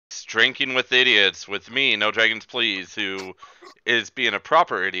Drinking with Idiots with me, No Dragons Please, who is being a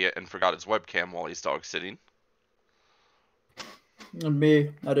proper idiot and forgot his webcam while he's dog sitting. And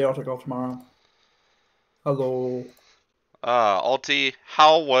me, idiotic of tomorrow. Hello. Alti,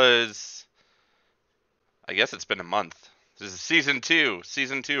 how was... I guess it's been a month. This is season 2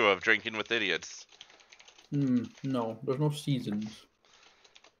 of Drinking with Idiots. No, there's no seasons.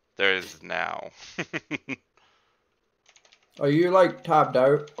 There is now. Are you like tabbed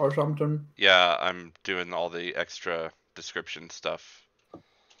out or something? Yeah, I'm doing all the extra description stuff.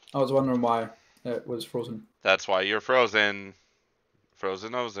 I was wondering why it was frozen. That's why you're frozen.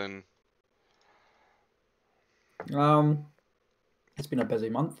 Frozen Ozen. It's been a busy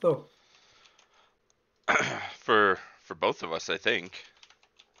month though. for both of us, I think.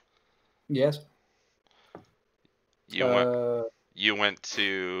 Yes. You went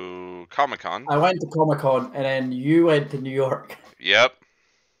to Comic-Con. I went to Comic-Con and then you went to New York. Yep.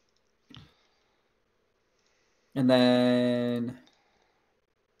 And then I'm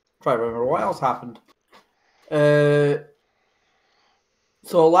trying to remember what else happened.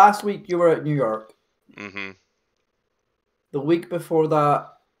 So last week you were at New York. Mm-hmm. The week before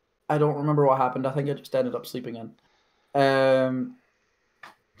that, I don't remember what happened. I think I just ended up sleeping in.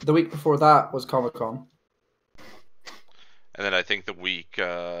 The week before that was Comic-Con. And then I think the week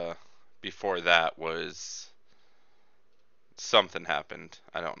before that was something happened.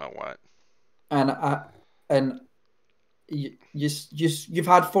 I don't know what. And you've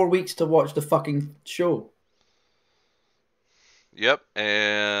had 4 weeks to watch the fucking show. Yep,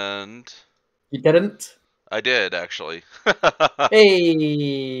 and You didn't? I did, actually.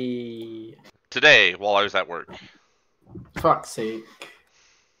 Hey! Today, while I was at work. Fuck's sake.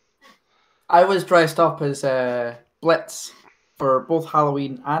 I was dressed up as Blitz for both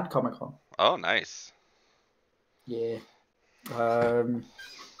Halloween and Comic-Con. Oh, nice. Yeah. I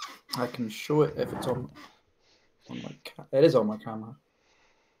can show it if it's on my it is on my camera.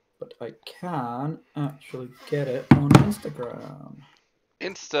 But I can actually get it on Instagram.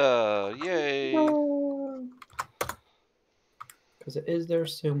 Insta, yay! Because it is there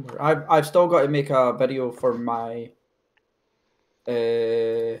somewhere. I've still got to make a video for my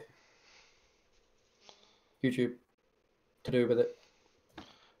YouTube to do with it.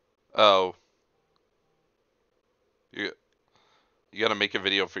 Oh. You gotta make a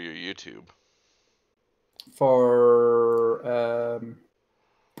video for your YouTube. For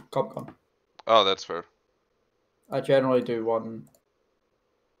Comic-Con. Oh, that's fair. I generally do one.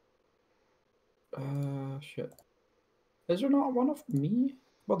 Shit. Is there not one of me?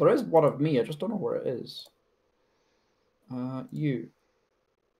 Well, there is one of me. I just don't know where it is. You.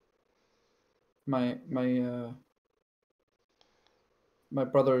 My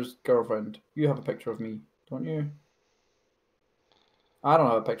brother's girlfriend. You have a picture of me, don't you? I don't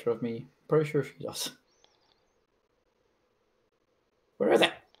have a picture of me. Pretty sure she does. Where is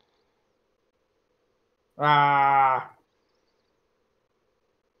it? Ah.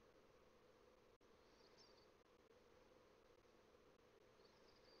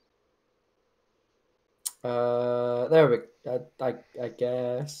 There we go. I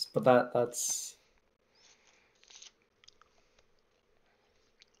guess, but that's.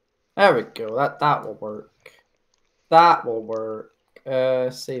 There we go. That will work. That will work.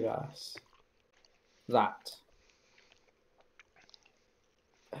 Save as. That.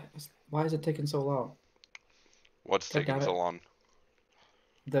 Why is it taking so long? What's taking so long?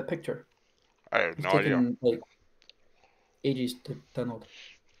 The picture. I have no idea. It's taking like ages to download.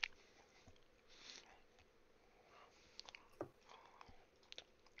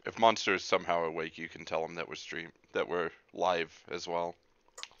 If Monster is somehow awake, you can tell him that we're live as well.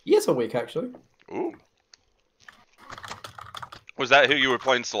 He is awake, actually. Ooh. Was that who you were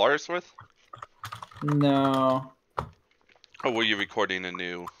playing Stellaris with? No. Or were you recording a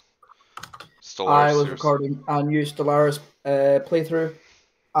new Stellaris? I was recording a new Stellaris playthrough.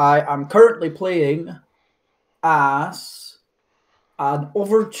 I am currently playing as an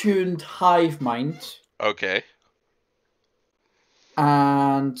overtuned hive mind. Okay.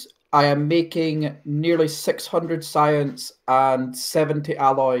 And I am making nearly 600 science and 70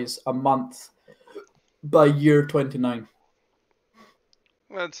 alloys a month by year 29.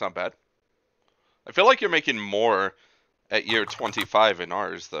 Well, that's not bad. I feel like you're making more at year 25 in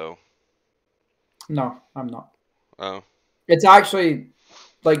ours, though. No, I'm not. Oh. It's actually,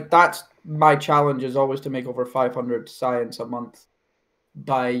 like, that's my challenge is always to make over 500 science a month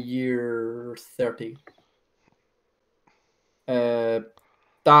by year 30.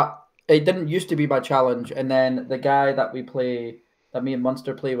 That it didn't used to be my challenge, and then the guy that me and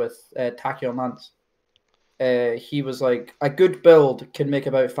Munster play with, Tachyon Lance, he was like, a good build can make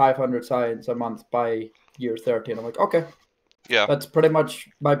about 500 science a month by year 30. And I'm like, okay, Yeah. that's pretty much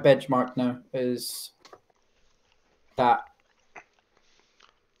my benchmark now, is that.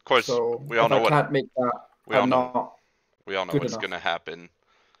 Of course, So we all if know I what can't make that, we all I'm know. not We all know good what's enough. gonna happen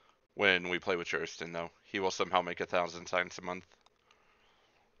when we play with Juriston, though. He will somehow make 1,000 science a month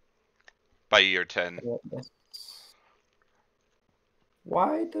by year 10.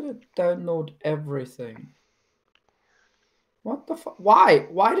 Why did it download everything? What the fuck? Why?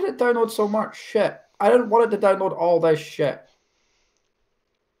 Why did it download so much shit? I didn't want it to download all this shit.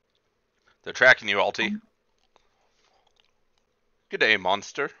 They're tracking you, Alti. Good day,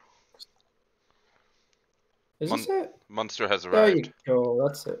 monster. Is this it? Monster has There arrived. you go.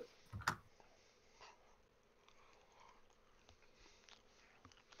 That's it.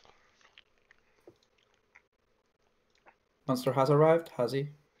 Monster has arrived, has he?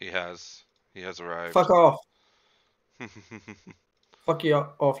 He has. He has arrived. Fuck off. Fuck you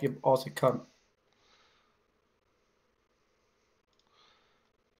off, you Aussie cunt.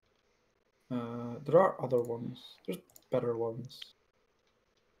 There are other ones. There's better ones.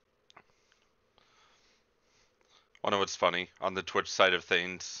 Wanna know what's funny? On the Twitch side of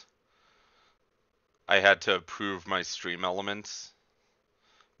things, I had to approve my stream elements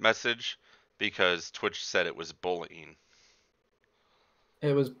message because Twitch said it was bullying.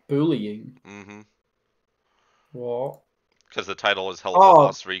 It was bullying. Mm-hmm. What? Because the title is Helluva Oh,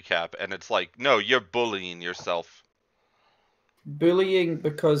 Boss Recap, and it's like, no, you're bullying yourself. bullying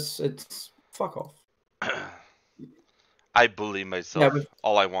because it's fuck off. I bully Yeah, myself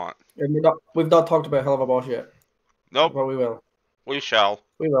all I want. we've not talked about Hell of a Boss yet, Nope, but we will. we shall.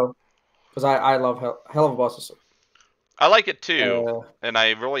 We will, because I love Hell of a Boss. I like it too, Uh, and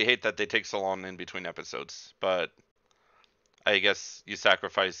I really hate that they take so long in between episodes, but I guess you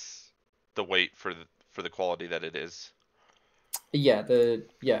sacrifice the weight for the quality that it is. yeah,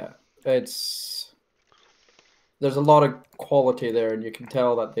 it's there's a lot of quality there, and you can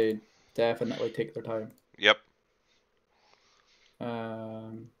tell that they definitely take their time. Yep.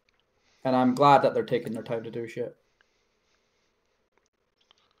 And I'm glad that they're taking their time to do shit.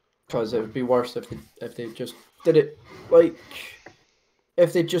 Because it would be worse if they just did it like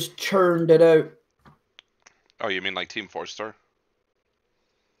if they just churned it out. Oh, you mean like Team 4-Star?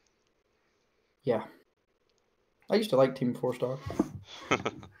 Yeah. I used to like Team 4-Star.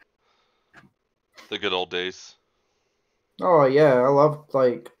 The good old days. Oh yeah, I loved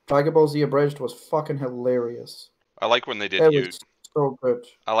like Dragon Ball Z Abridged was fucking hilarious. I like when they did It was so good.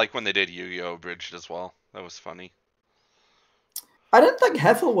 I like when they did Yu-Gi-Oh! Abridged as well. That was funny. I didn't think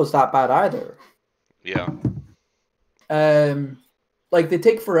Heffel was that bad either. Yeah. Like they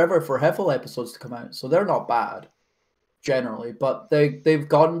take forever for Heffel episodes to come out, so they're not bad generally, but they've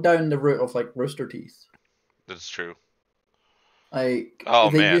gone down the route of like Rooster Teeth. That's true. Like Oh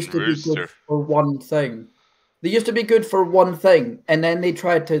they man, used to be Rooster. good for one thing. They used to be good for one thing, and then they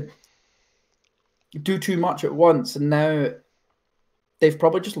tried to do too much at once, and now they've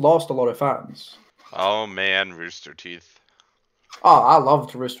probably just lost a lot of fans. Oh man, Rooster Teeth. Oh, I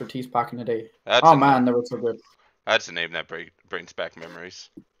loved Rooster Teeth back in the day. That's Oh man, they were so good. That's a name that brings back memories.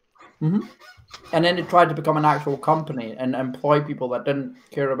 Mm-hmm. And then they tried to become an actual company and employ people that didn't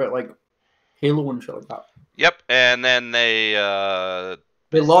care about like Halo and shit like that. Yep, and then they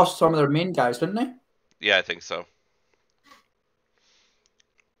lost some of their main guys, didn't they? Yeah, I think so.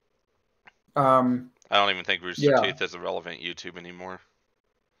 I don't even think Rooster Teeth is a relevant YouTube anymore.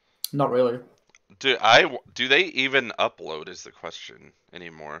 Not really. Do they even upload is the question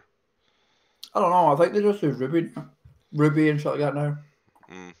anymore? I don't know. I think they just do Ruby and shit like that now.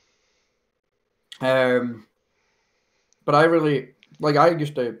 But I really like. I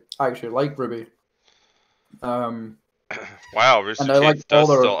used to actually like Ruby. Wow, Rooster Teeth does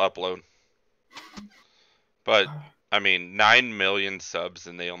still upload. But I mean, 9 million subs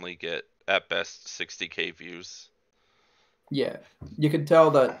and they only get at best 60K views. Yeah, you can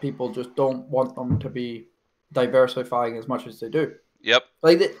tell that people just don't want them to be diversifying as much as they do. Yep.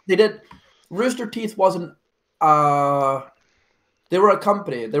 Like they did. Rooster Teeth wasn't. They were a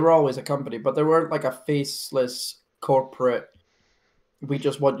company. They were always a company, but they weren't like a faceless corporate. We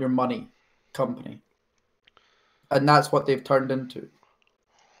just want your money company, and that's what they've turned into.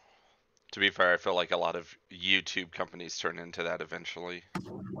 To be fair, I feel like a lot of YouTube companies turn into that eventually.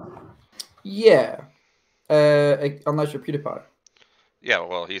 Yeah, unless you're PewDiePie. Yeah,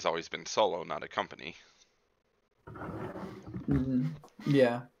 well, he's always been solo, not a company. Mm-hmm.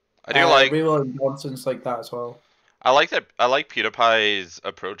 Yeah, I do like real nonsense like that as well. I like that. I like PewDiePie's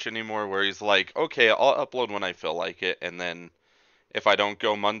approach anymore, where he's like, "Okay, I'll upload when I feel like it, and then if I don't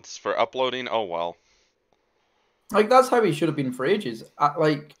go months for uploading, oh well." Like, that's how he should have been for ages.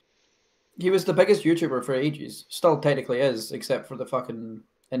 Like, he was the biggest YouTuber for ages. Still technically is, except for the fucking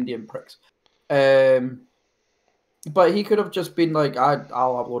Indian pricks. But he could have just been like,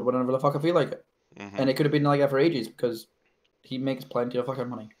 I'll upload whenever the fuck I feel like it. And it could have been like that for ages because he makes plenty of fucking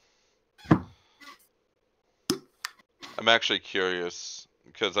money. I'm actually curious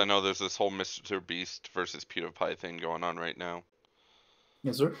because I know there's this whole Mr. Beast versus PewDiePie thing going on right now.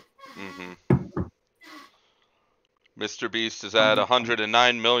 Yes, sir. Mr. Beast is at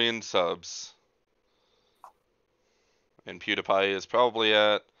 109 million subs. And PewDiePie is probably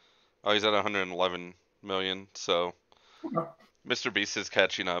at, oh, he's at 111 million, so Mr. Beast is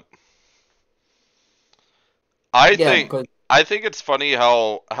catching up. I think it's funny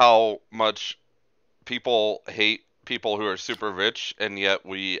how much people hate people who are super rich, and yet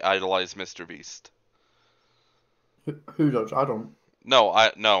we idolize Mr. Beast. Who does? I don't. No,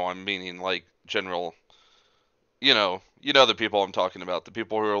 I'm meaning like general. You know the people I'm talking about. The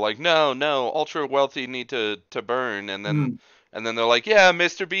people who are like, no, ultra wealthy need to burn, and then they're like, yeah,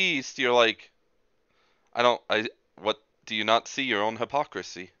 Mr. Beast. You're like, what? Do you not see your own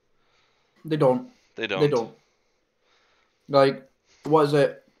hypocrisy? They don't. They don't. They don't. Like, what is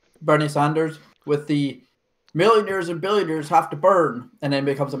it? Bernie Sanders with the millionaires and billionaires have to burn, and then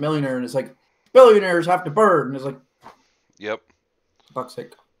becomes a millionaire, and it's like billionaires have to burn, and it's like, yep. Fuck's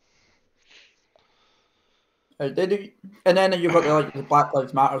sake. They do, and then you've got the Black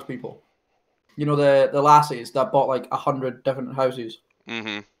Lives Matters people. You know, the lassies that bought like 100 different houses.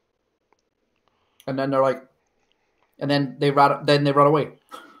 And then they're like, and then they run away.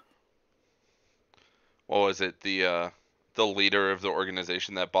 What was it? The leader of the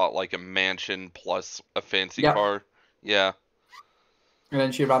organization that bought like a mansion plus a fancy car. Yeah. And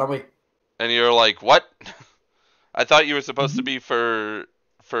then she ran away. And you're like, what? I thought you were supposed to be for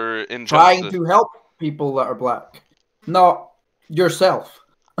injustice. Trying to help people that are black, not yourself.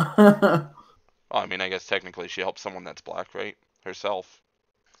 Well, I mean, I guess technically she helped someone that's black, right? Herself.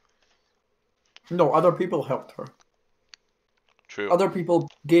 No, other people helped her. True. Other people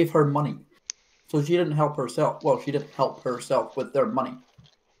gave her money. So she didn't help herself. Well, she didn't help herself with their money.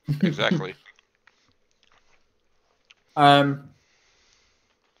 Exactly. Yeah,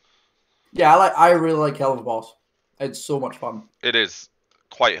 I really like Helluva Boss. It's so much fun. It is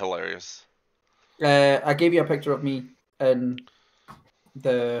quite hilarious. I gave you a picture of me in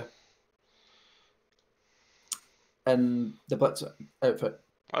the Blitz outfit.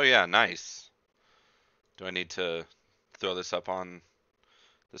 Oh yeah, nice. Do I need to throw this up on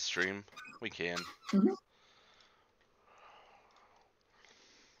the stream? We can.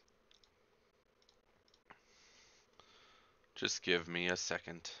 Just give me a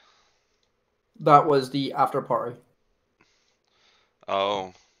second. That was the after party.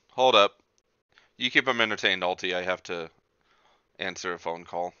 Oh, hold up. You keep them entertained, Alti. I have to answer a phone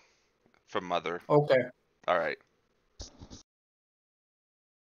call from Mother. Okay. All right.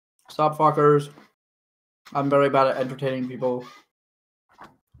 Stop, fuckers. I'm very bad at entertaining people.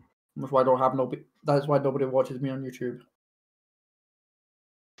 That's why I don't have That's why nobody watches me on YouTube.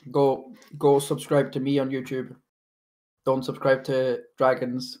 Go subscribe to me on YouTube. Don't subscribe to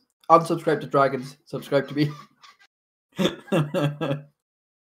dragons. Unsubscribe to dragons. Subscribe to me.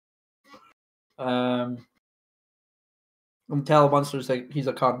 And tell Monster he's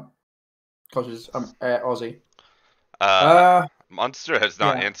a cunt because he's Aussie. Monster has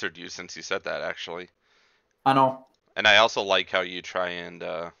not answered you since you said that, actually. I know. And I also like how you try and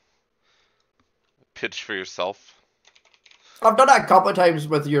pitch for yourself. I've done that a couple of times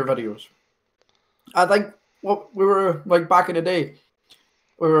with your videos. I think we were like back in the day,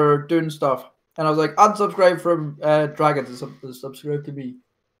 we were doing stuff, and I was like, unsubscribe from dragons and subscribe to me.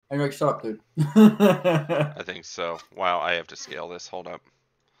 And you're like, shut up, dude. I think so. Wow, I have to scale this. Hold up.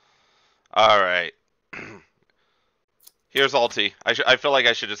 All right. Here's Alti. I feel like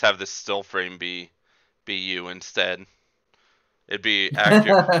I should just have this still frame be you instead. It'd be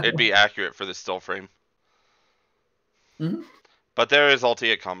accurate. It'd be accurate for the still frame. But there is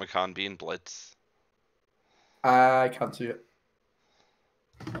Alti at Comic-Con being Blitz. I can't see it.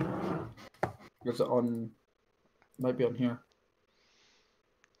 Is it on? Might be on here.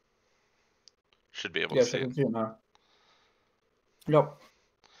 Should be able to see it. Yes, I can see it now. Yep.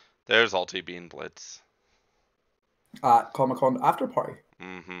 There's Alti being Blitz. At Comic-Con after party.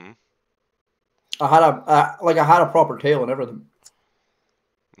 I had a proper tail and everything.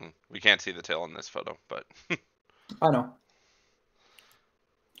 We can't see the tail in this photo, but I know.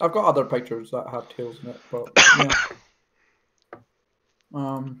 I've got other pictures that have tails in it, but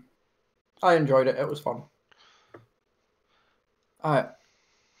yeah. I enjoyed it. It was fun.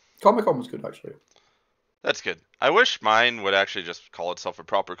 Comic-Con was good, actually. That's good. I wish mine would actually just call itself a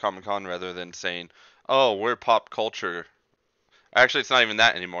proper Comic-Con rather than saying, "Oh, we're pop culture." Actually, it's not even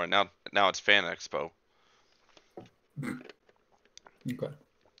that anymore. Now it's Fan Expo. Okay.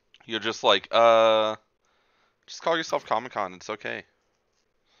 You're just like, just call yourself Comic-Con. It's okay.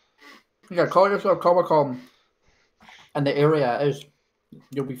 Yeah, call yourself Comic Con in the area it is.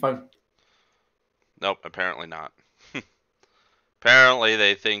 You'll be fine. Nope, apparently not. Apparently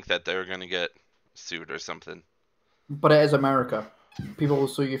they think that they're gonna get sued or something. But it is America. People will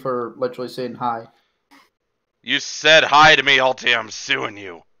sue you for literally saying hi. You said hi to me, Alti. I'm suing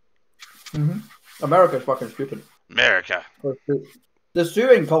you. America's fucking stupid. America. The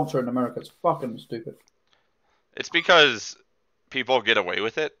suing culture in America is fucking stupid. It's because people get away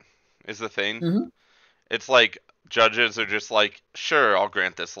with it, is the thing. It's like judges are just like, sure, I'll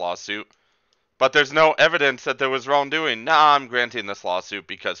grant this lawsuit. But there's no evidence that there was wrongdoing. Nah, I'm granting this lawsuit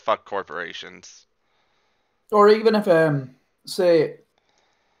because fuck corporations. Or even if say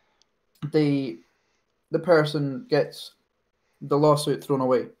the person gets the lawsuit thrown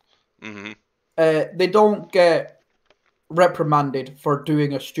away, Mm-hmm. they don't get reprimanded for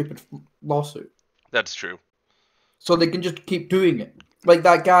doing a stupid lawsuit. That's true. So they can just keep doing it. Like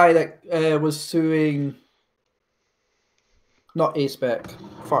that guy that was suing, not A-Spec.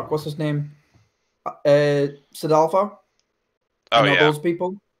 Fuck, what's his name? Sidalpha. Oh yeah. Those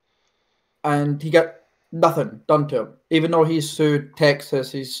people. And he got nothing done to him. Even though he's sued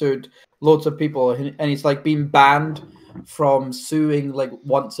Texas, he's sued loads of people, and he's like being banned from suing like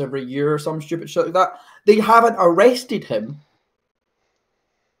once every year or some stupid shit like that. They haven't arrested him.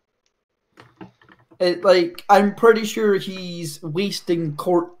 I'm pretty sure he's wasting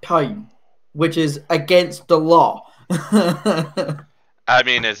court time, which is against the law. I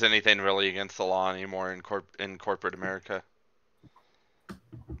mean, is anything really against the law anymore in corporate America?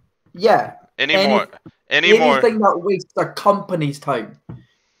 Yeah. Anymore. Anything that wastes a company's time.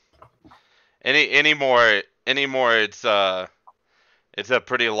 Anymore. It's a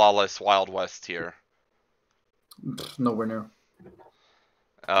pretty lawless Wild West here. Nowhere near.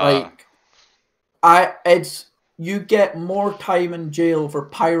 Uh, You get more time in jail for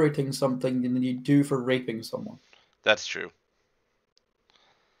pirating something than you do for raping someone. That's true.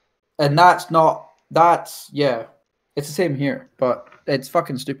 And yeah. It's the same here, but it's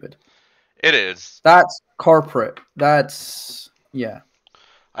fucking stupid. It is. That's corporate. Yeah.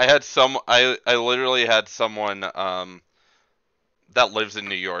 I literally had someone that lives in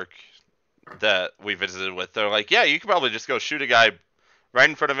New York that we visited with. They're like, yeah, you could probably just go shoot a guy right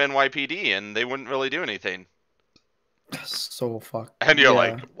in front of NYPD and they wouldn't really do anything. So fucked. And you're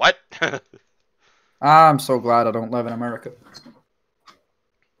like, what? I'm so glad I don't live in America.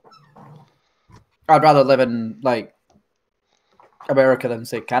 I'd rather live in like America than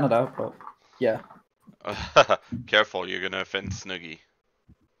say Canada, but yeah. Careful, you're gonna offend Snoogie.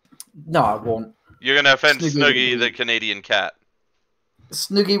 No, I won't. You're gonna offend Snoogie the Canadian cat.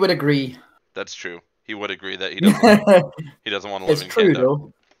 Snoogie would agree. That's true. He would agree that he doesn't want to live in Canada.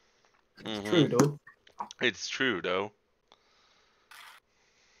 Though. Mm-hmm. It's true though. It's true though.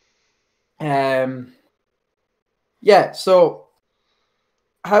 Yeah, so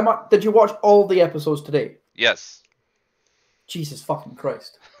how much did you watch all the episodes today? Yes. Jesus fucking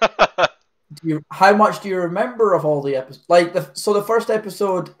Christ. How much do you remember of all the episodes? So the first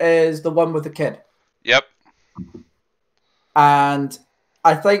episode is the one with the kid. Yep. And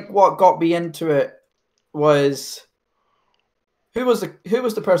I think what got me into it was who was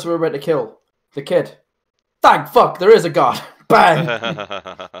the person we were about to kill? The kid. Thank fuck, there is a god. Bang.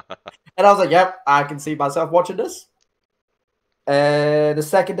 And I was like, yep, I can see myself watching this. The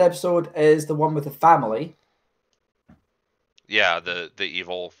second episode is the one with the family. Yeah, the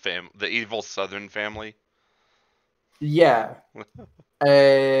evil Southern family. Yeah.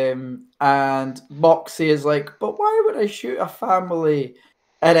 And Moxie is like, but why would I shoot a family?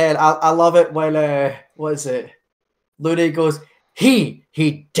 And then I love it when what is it? Looney goes, he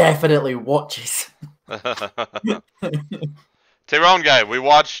definitely watches. Tyrone guy, we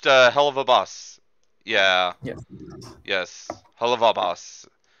watched Helluva Boss. Yeah. Yes. Helluva Boss.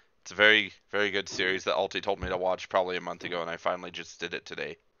 It's a very, very good series that Alti told me to watch probably a month ago, and I finally just did it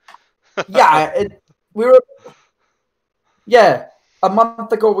today. Yeah, a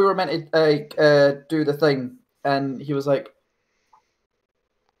month ago we were meant to do the thing, and he was like,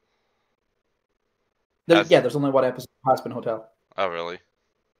 there's only one episode of Hazbin Hotel. Oh, really?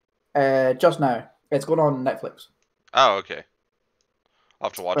 Just now. It's going on Netflix. Oh, okay. I'll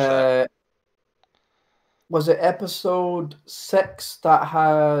have to watch that. Was it episode 6 that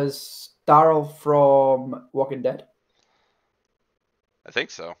has Daryl from Walking Dead? I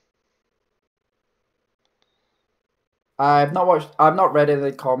think so. I've not read any of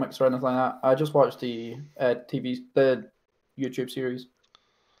the comics or anything like that. I just watched the the YouTube series,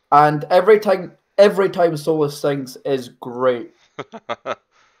 and every time Solus sings is great.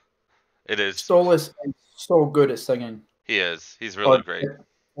 It is. Solus is so good at singing. He is. He's Or really great.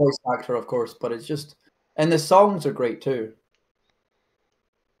 voice actor, of course, but it's just, and the songs are great too.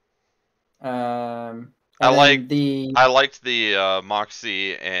 I liked the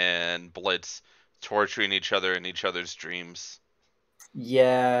Moxie and Blitz torturing each other in each other's dreams.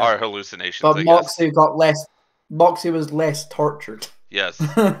 Yeah. Or hallucinations, But I guess. Moxie was less tortured. Yes.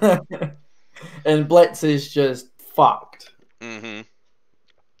 And Blitz is just fucked. Mm-hmm.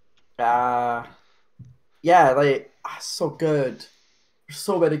 Yeah, like so good. There's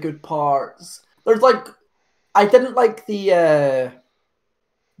so many good parts. There's like, I didn't like the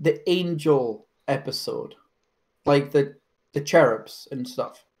angel episode, like the cherubs and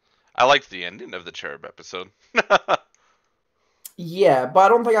stuff. I liked the ending of the Cherub episode. Yeah, but I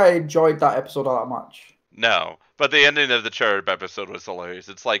don't think I enjoyed that episode all that much. No, but the ending of the Cherub episode was hilarious.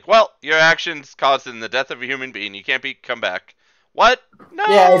 It's like, well, your actions caused in the death of a human being. You can't come back. What? No.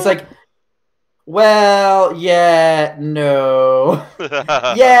 Yeah, it's like, well, yeah, no,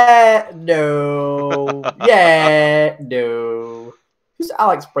 yeah, no, yeah, no. Who's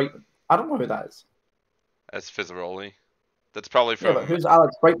Alex Brightman? I don't know who that is. That's Fizzaroli. That's probably from. Yeah, but who's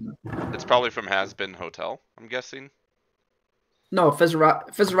Alex Brightman? It's probably from Has Been Hotel, I'm guessing. No,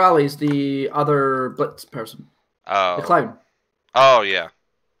 Fizzaroli is the other Blitz person. Oh. The clown. Oh, yeah.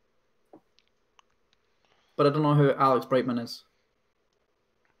 But I don't know who Alex Brightman is.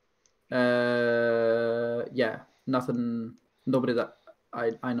 Yeah, nothing. Nobody that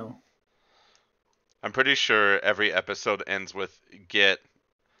I know. I'm pretty sure every episode ends with get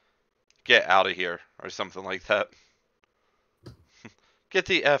out of here or something like that. Get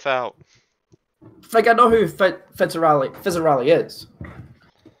the F out. Like, I know who Fizzaroli is.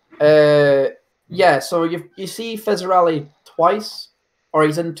 Yeah, so you see Fizzaroli twice, or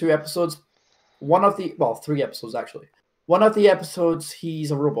he's in 2 episodes. Three episodes actually. One of the episodes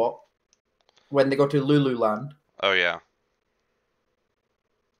he's a robot when they go to Lululand. Oh yeah.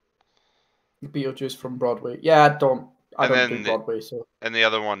 Beetlejuice from Broadway. Yeah, I don't do Broadway, so. And the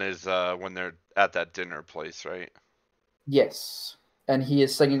other one is when they're at that dinner place, right? Yes. And he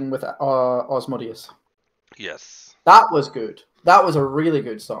is singing with Osmodeus. Yes. That was good. That was a really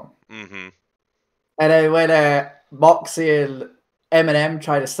good song. Mm-hmm. And then when Moxie and Eminem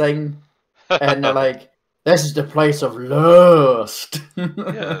try to sing, and they're like, "This is the place of lust."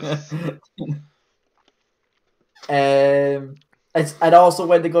 Yes. And also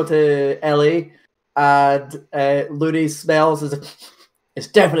when they go to LA, and Looney smells, it's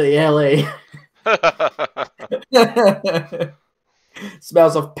definitely LA.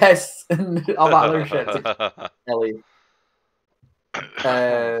 Smells of piss and all that other shit. Ellie.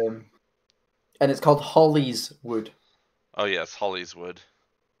 And it's called Holly's Wood. Oh yes, Holly's Wood.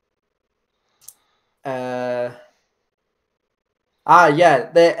 Yeah,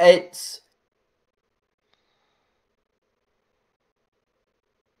 it's.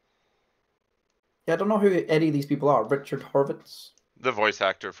 Yeah, I don't know who any of these people are. Richard Horvitz. The voice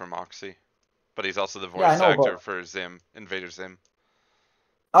actor for Moxie, but he's also the voice actor for Zim, Invader Zim.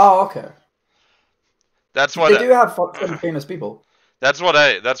 Oh, okay. That's what they do have some famous people. That's what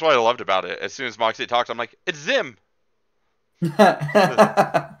I loved about it. As soon as Moxie talked, I'm like, it's Zim.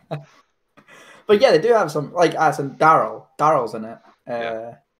 But yeah, they do have some, like, as in Daryl. Daryl's in it.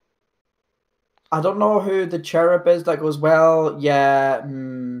 Yeah. I don't know who the cherub is that goes, well, yeah,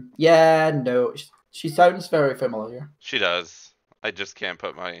 yeah, no. She sounds very familiar. She does. I just can't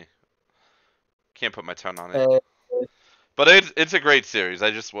put my tongue on it. But it's a great series.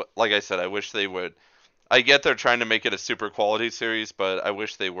 Like I said, I wish they would. I get they're trying to make it a super quality series, but I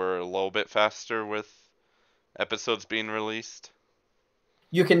wish they were a little bit faster with episodes being released.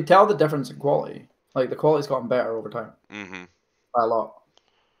 You can tell the difference in quality. Like, the quality's gotten better over time. Mm-hmm. By a lot.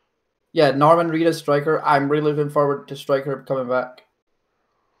 Yeah, Norman Reedus, Stryker. I'm really looking forward to Stryker coming back.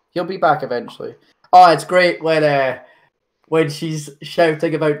 He'll be back eventually. Oh, it's great when she's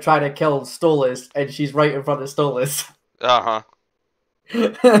shouting about trying to kill Stolas, and she's right in front of Stolas. Uh-huh.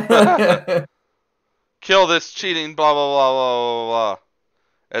 Kill this cheating, blah, blah, blah, blah, blah.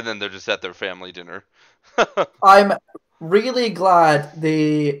 And then they're just at their family dinner. I'm really glad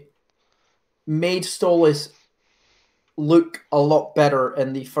they made Stolas look a lot better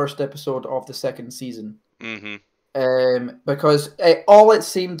in the first episode of the second season. Mm-hmm. Because all it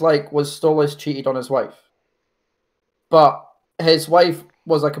seemed like was Stolas cheated on his wife. But his wife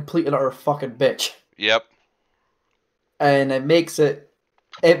was a complete and utter fucking bitch. Yep. And it makes it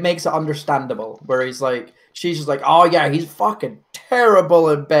understandable, where he's like, she's just like, oh yeah, he's fucking terrible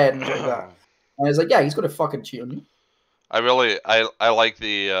in bed and shit like that. And it's like, yeah, he's gonna fucking cheat on you. I like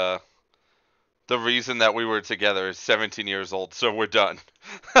the reason that we were together is 17 years old, so we're done.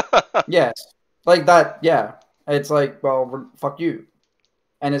 Yes, like that. Yeah, it's like, well, fuck you,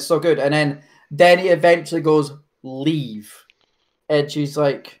 and it's so good. And then he eventually goes, leave, and she's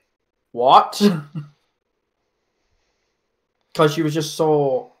like, what? Because she was just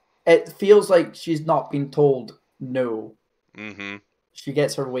so. It feels like she's not been told no. Mm-hmm. She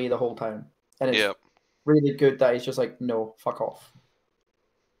gets her way the whole time, and it's Yep. really good that he's just like, no, fuck off.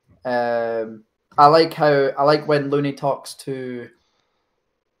 I like when Looney talks to.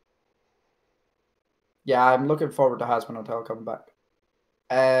 Yeah, I'm looking forward to Hazbin Hotel coming back.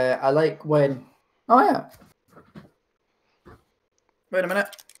 I like when. Oh yeah. Wait a minute.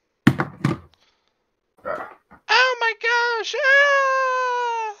 Oh my gosh!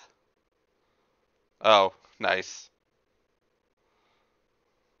 Ah! Oh, nice.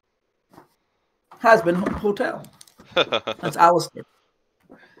 Hazbin Hotel. That's Alistair.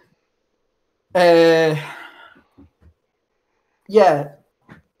 Yeah,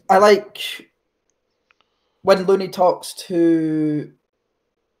 I like when Looney talks to.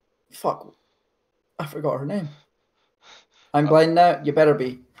 Fuck, I forgot her name. I'm blind now. You better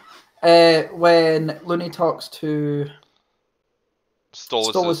be. When Looney talks to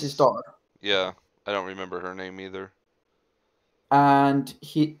Stolas' daughter. Yeah, I don't remember her name either. And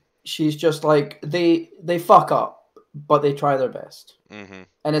she's just like they fuck up, but they try their best. Mm-hmm.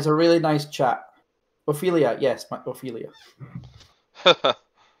 And it's a really nice chat. Ophelia, yes, my Ophelia. And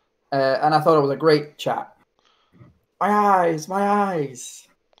I thought it was a great chat. My eyes, my eyes.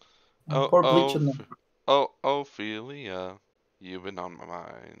 Pour bleach in them. Ophelia, you've been on my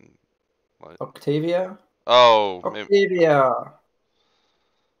mind. What? Octavia? Oh,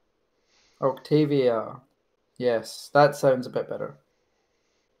 Octavia. Yes, that sounds a bit better.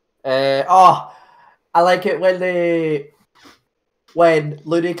 I like it when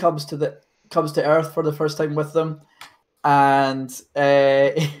Looney comes to Earth for the first time with them, and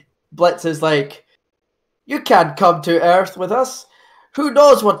Blitz is like, "You can't come to Earth with us. Who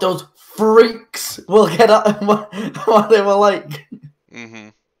knows what those freaks will get up, what they will like." Mm-hmm.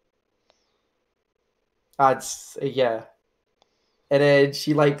 That's yeah. And then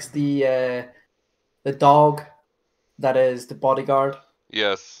she likes the dog that is the bodyguard.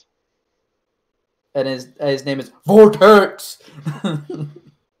 Yes. And his name is Vortex. And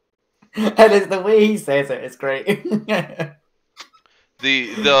it's the way he says it, it's great.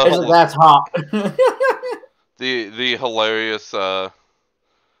 That's hot. the hilarious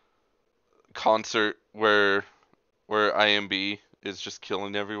concert where IMB is just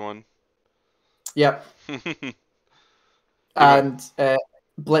killing everyone. Yep. And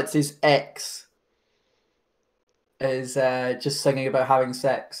Blitz's ex is just singing about having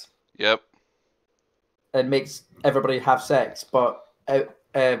sex. Yep. And makes everybody have sex, but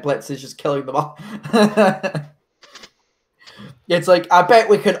Blitz is just killing them all. It's like, I bet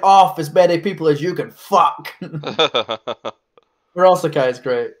we could off as many people as you can fuck. Veronica is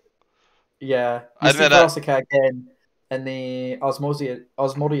great. Yeah. You see Veronica again in the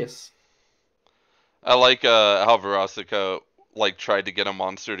Osmodius. I like how Veronica tried to get a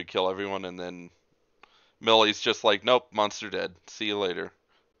monster to kill everyone, and then Millie's just like, nope, monster dead. See you later.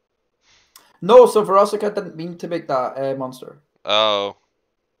 No, so Veronica didn't mean to make that monster. Oh.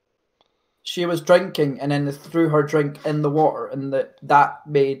 She was drinking, and then they threw her drink in the water, and that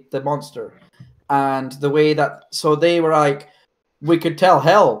made the monster. And the way that... So they were like, we could tell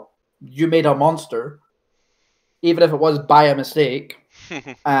Hell, you made a monster, even if it was by a mistake.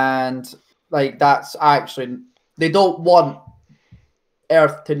 And, like, that's actually... They don't want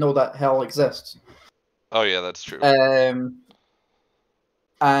Earth to know that Hell exists. Oh, yeah, that's true.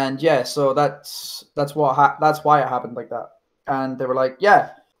 And yeah, so that's why it happened like that. And they were like,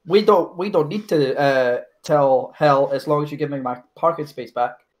 yeah, we don't need to tell Hell as long as you give me my parking space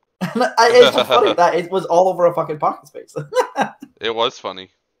back. And it's just funny that it was all over a fucking parking space. It was funny.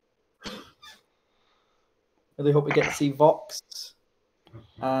 I really hope we get to see Vox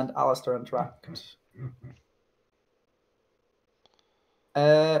and Alistair interact.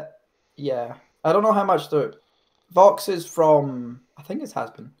 Yeah, I don't know how much Vox is from. I think it's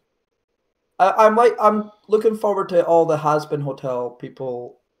Hazbin. I'm looking forward to all the Hazbin Hotel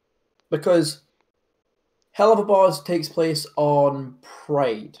people because Helluva Boss takes place on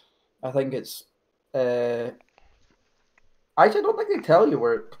Pride. I think it's. Actually, I don't think they tell you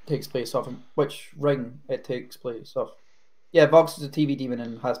where it takes place off, which ring it takes place off. Yeah, Vox is a TV demon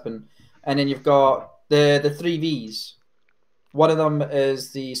in Hazbin, and then you've got the three V's. One of them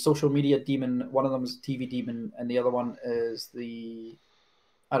is the social media demon. One of them is the TV demon, and the other one is the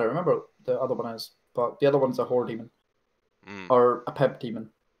I don't remember the other one is, but the other one's a whore demon or a pimp demon.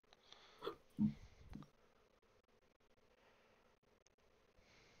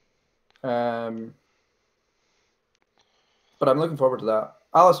 But I'm looking forward to that.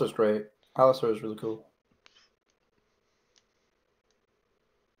 Alistair's great. Alistair is really cool.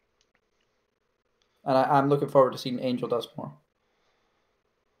 And I'm looking forward to seeing Angel Dust more.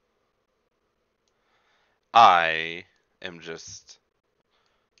 I am just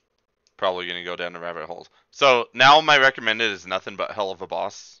probably going to go down the rabbit hole. So now my recommended is nothing but Helluva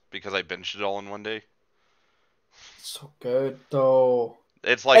Boss because I binged it all in one day. So good though.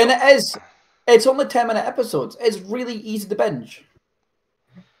 It's like, and it is. It's only 10-minute episodes. It's really easy to binge.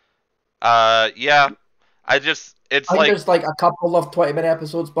 yeah. I think there's like a couple of 20-minute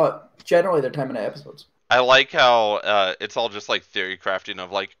episodes, but generally they're 10-minute episodes. I like how it's all just like theory crafting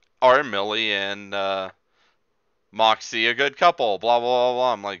of like, are Millie and Moxie a good couple? Blah blah blah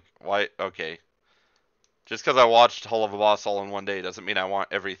blah. I'm like, why? Okay. Just because I watched Helluva Boss all in one day doesn't mean I want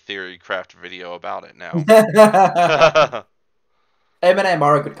every theory craft video about it now. Eminem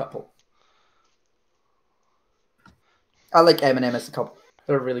are a good couple. I like Eminem as a couple.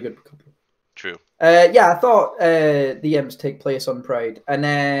 They're a really good couple. True. Yeah, I thought the Imps take place on Pride, and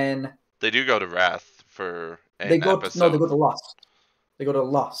then they do go to Wrath for an episode. No, they go to Lust. They go to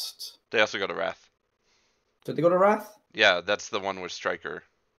Lust. They also go to Wrath. Did they go to Wrath? Yeah, that's the one with Stryker,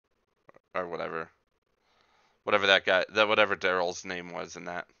 or whatever that guy, whatever Daryl's name was in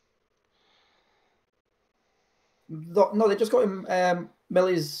that. No, they just got him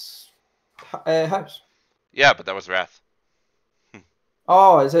Millie's house. Yeah, but that was Wrath.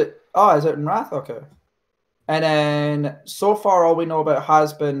 Oh, is it? Oh, is it in Wrath? Okay. And then so far, all we know about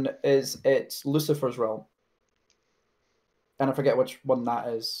Hasbin is it's Lucifer's realm, and I forget which one that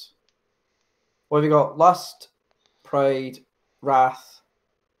is. What have you got? Lust, Pride, Wrath.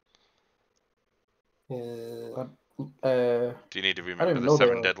 Do you need to remember the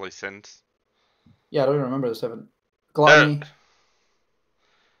 7 deadly sins? Yeah, I don't even remember the 7. Gluttony.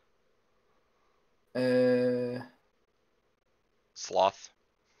 Sloth.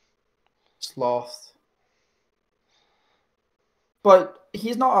 But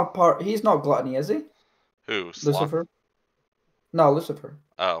he's not a part. He's not gluttony, is he? Who? Sloth? Lucifer. No, Lucifer.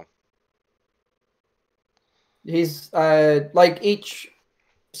 Oh. He's like each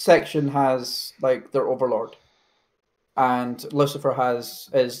section has like their overlord, and Lucifer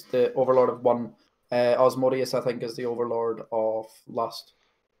is the overlord of one. Osmodeus, I think, is the overlord of Lust.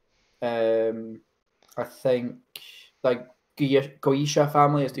 I think like Goisha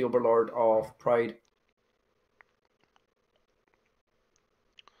family is the overlord of Pride.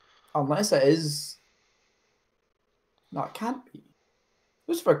 Unless it is. No, it can't be.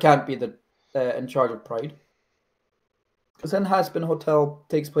 Lucifer can't be the in charge of Pride. Because then Hasbin Hotel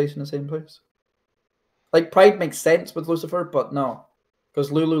takes place in the same place. Like, Pride makes sense with Lucifer, but no.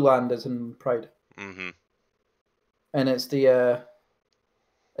 Because Lululand is in Pride. Mm-hmm. And it's the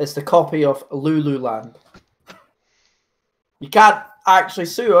copy of Lululand. You can't actually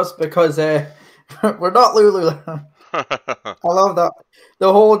sue us because we're not Lululand. I love that.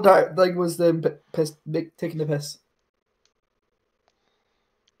 The whole entire thing was them taking the piss.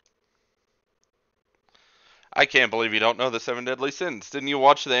 I can't believe you don't know the 7 deadly sins. Didn't you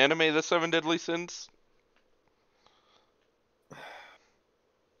watch the anime, The 7 Deadly Sins?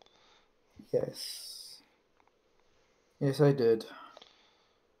 Yes. Yes, I did.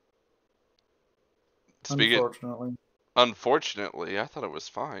 Unfortunately. Unfortunately, I thought it was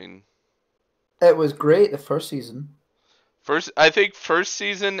fine. It was great the first season. I think first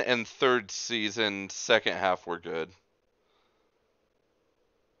season and third season, second half were good.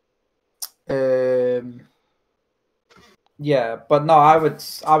 Yeah, but no, I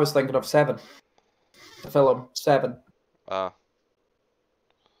was thinking of 7. The film 7. And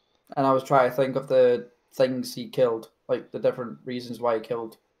I was trying to think of the things he killed, like the different reasons why he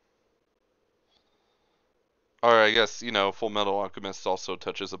killed. Or I guess, Full Metal Alchemist also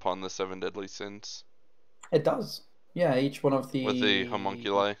touches upon the 7 deadly sins. It does. Yeah, each one of the... With the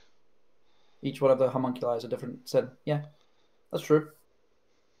homunculi. Each one of the homunculi is a different sin. Yeah, that's true.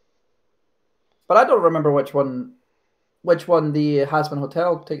 But I don't remember which one the Hasbin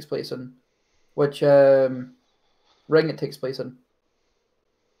Hotel takes place in. Which ring it takes place in.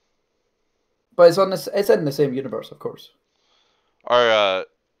 But it's in the same universe, of course.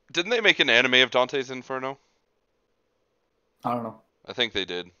 Didn't they make an anime of Dante's Inferno? I don't know. I think they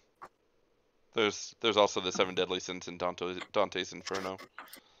did. There's also the 7 deadly sins in Dante's Inferno.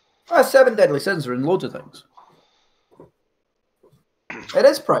 7 deadly sins are in loads of things. It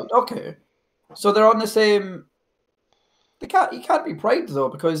is Pride. Okay, so they're on the same. They can't. You can't be Pride though,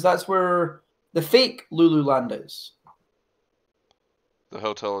 because that's where the fake Lululand is. The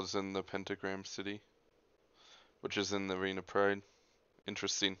hotel is in the Pentagram City, which is in the Arena Pride.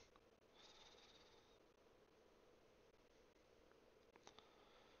 Interesting.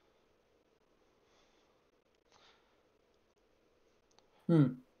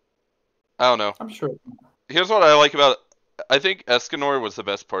 Hmm. I don't know. I'm sure. Here's what I like about. I think Escanor was the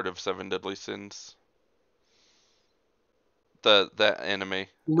best part of Seven Deadly Sins. That anime.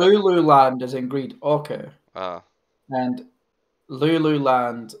 Lululand is in Greed. Okay, Uh, and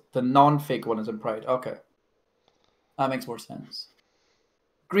Lululand, the non-fake one, is in Pride. Okay, that makes more sense.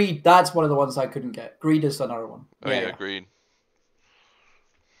 Greed. That's one of the ones I couldn't get. Greed is another one. oh Yeah, yeah, yeah. agreed.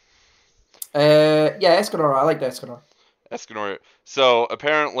 Yeah, Escanor. I like the Escanor. Escanor. So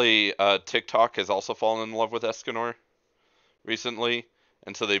apparently, TikTok has also fallen in love with Escanor recently,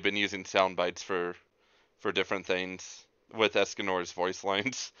 and so they've been using sound bites for different things with Escanor's voice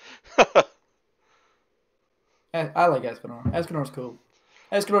lines. I like Escanor. Escanor's cool.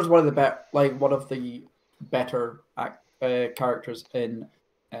 Escanor's one of the one of the better characters in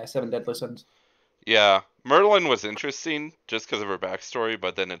Seven Deadly Sins. Yeah, Merlin was interesting just because of her backstory,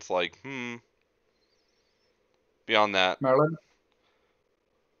 but then it's like, beyond that, Merlin.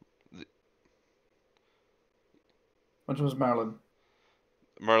 Which was Merlin?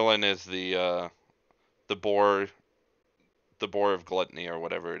 Merlin is the boar, the boar of gluttony or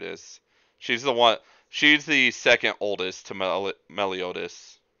whatever it is. She's the one. She's the second oldest to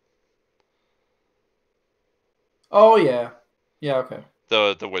Meliodas, Oh yeah, yeah. Okay.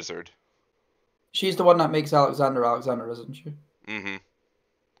 the wizard. She's the one that makes Alexander Alexander, isn't she? Mm-hmm.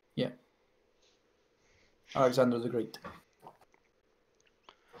 Yeah. Alexander the Great.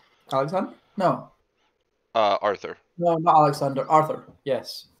 Alexander? No. Arthur. No, not Alexander. Arthur.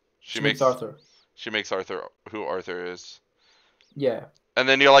 Yes. She She makes makes Arthur. she makes Arthur who Arthur is. Yeah. And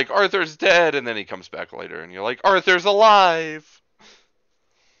then you're like, Arthur's dead, and then he comes back later, and you're like, Arthur's alive.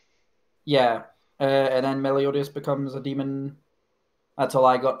 Yeah. And then Meliodas becomes a demon. That's all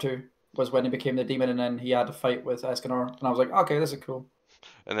I got to, was when he became the demon, and then he had to fight with Escanor. And I was like, okay, this is cool.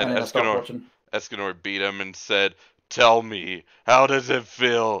 And then And then I stopped Escanor watching. Escanor beat him and said, "Tell me, how does it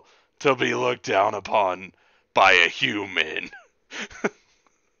feel to be looked down upon by a human?"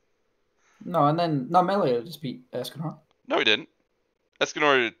 No, and then no, Meliodas beat Escanor. No, he didn't.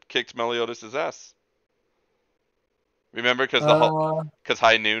 Escanor kicked Meliodas' ass. Remember, Uh, because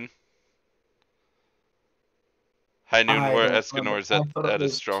High Noon, I where don't remember. Escanor's at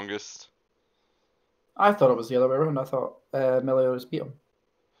his strongest. I thought it was the other way around. I thought Meliodas beat him.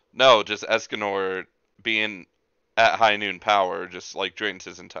 No, just Escanor being at High Noon power just like drains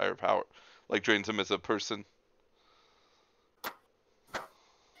his entire power, like drains him as a person.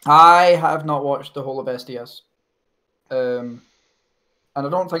 I have not watched the whole of SDS. And I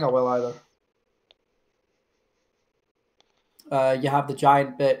don't think I will either. You have the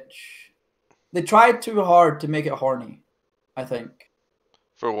giant bitch. They tried too hard to make it horny, I think.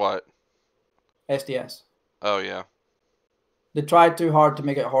 For what? SDS. Oh yeah. They tried too hard to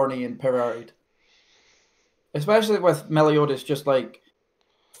make it horny and perverted. Especially with Meliodas just like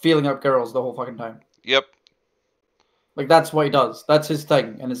feeling up girls the whole fucking time. Yep. Like that's what he does. That's his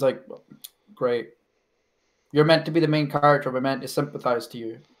thing. And it's like, great. You're meant to be the main character. We're meant to sympathize to you.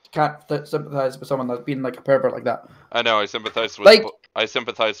 You can't sympathize with someone that's been like a pervert like that. I know. Like I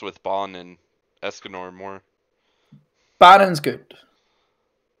sympathize with Bon and Escanor more. Bannon's good.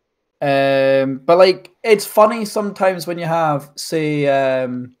 But like it's funny sometimes when you have, say,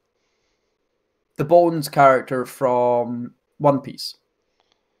 the Bones character from One Piece,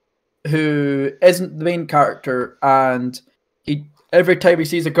 who isn't the main character, and he every time he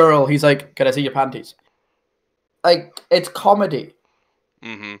sees a girl, he's like, "Can I see your panties?" Like it's comedy,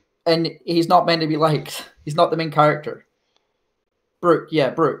 Mm-hmm. and he's not meant to be liked. He's not the main character. Brooke,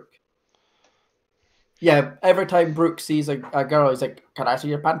 yeah, Brooke. Yeah, every time Brooke sees a girl, he's like, "Can I see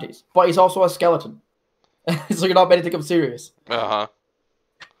your panties?" But he's also a skeleton, so you're not meant to take him serious. Uh-huh.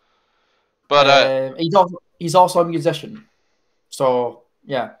 But He's also a musician, so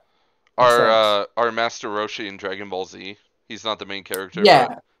yeah, makes sense. our Master Roshi in Dragon Ball Z, he's not the main character,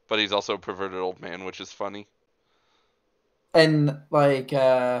 Yeah, but he's also a perverted old man, which is funny. and like,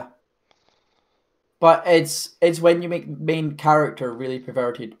 but it's when you make main character really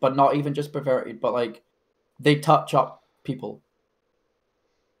perverted, but not even just perverted, but like they touch up people.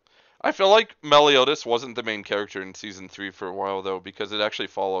 I feel like Meliodas wasn't the main character in season 3 for a while though, because it actually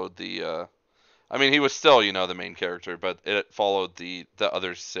followed the I mean, he was still, the main character, but it followed the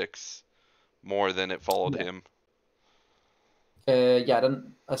other 6 more than it followed Yeah. him. Yeah,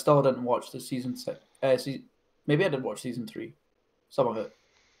 I still didn't watch the season 6. Maybe I did watch season 3. Some of it,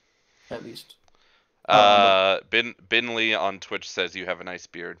 at least. I don't remember. Binley on Twitch says you have a nice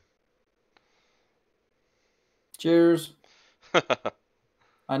beard. Cheers.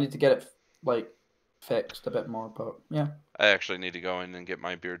 I need to get it fixed a bit more, but yeah. I actually need to go in and get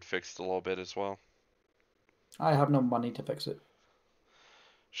my beard fixed a little bit as well. I have no money to fix it.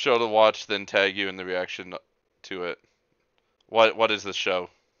 Show to watch, then tag you in the reaction to it. What is the show?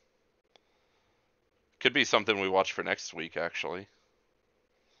 Could be something we watch for next week, actually.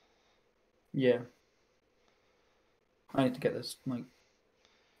 Yeah. I need to get this,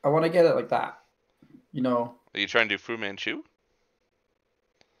 I want to get it like that. You know. Are you trying to do Fu Manchu?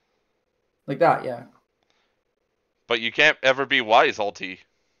 Like that, yeah. But you can't ever be wise, Alti.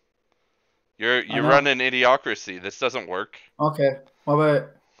 You're running idiocracy. This doesn't work. Okay. What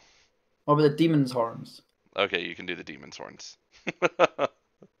about the demon's horns? Okay, you can do the demon's horns.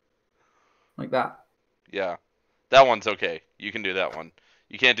 Like that. Yeah. That one's okay. You can do that one.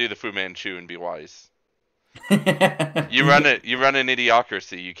 You can't do the Fu Manchu and be wise. You run an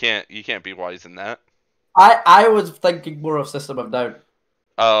idiocracy. You can't be wise in that. I was thinking more of System of Down.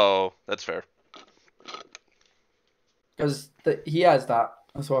 Oh, that's fair. Because he has that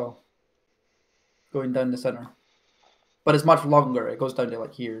as well. Going down the center. But it's much longer. It goes down to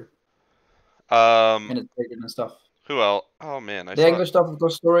here. And it's bigger and stuff. Who else? Oh man, the English stuff of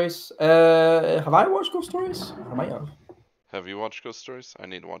Ghost Stories. Have I watched Ghost Stories? I might have. Have you watched Ghost Stories? I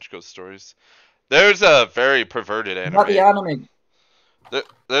need to watch Ghost Stories. There's a very perverted anime. Not the anime.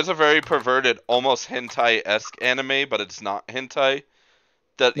 There's a very perverted, almost hentai-esque anime, but it's not hentai.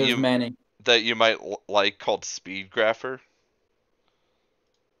 There's many. That you might like, called Speed Grapher.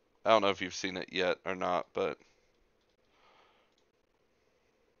 I don't know if you've seen it yet or not, but...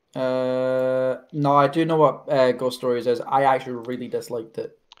 No, I do know what Ghost Stories is. I actually really disliked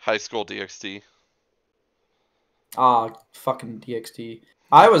it. High School DxD. Ah, fucking DxD.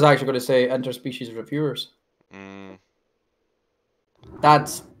 I was actually going to say Interspecies Reviewers.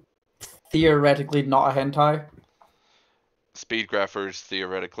 That's theoretically not a hentai. Speed Grapher's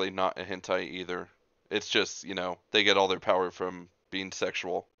theoretically not a hentai either. It's just, they get all their power from being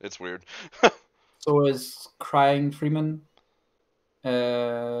sexual. It's weird. So is Crying Freeman.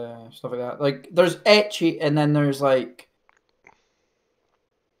 Stuff like that. There's ecchi, and then there's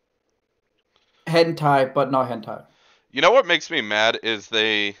hentai, but not hentai. You know what makes me mad is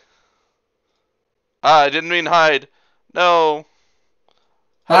they... I didn't mean hide. No.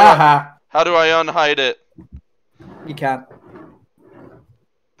 How do I unhide it? You can't.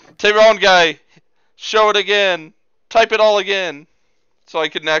 Tyrone guy, show it again. Type it all again, so I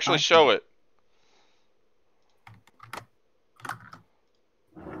can actually show it.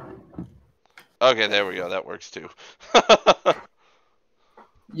 Okay, there we go. That works too.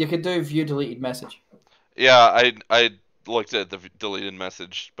 You could do view deleted message. Yeah, I looked at the deleted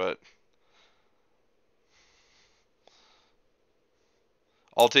message, but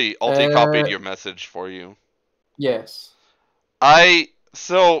Alti copied your message for you. Yes. I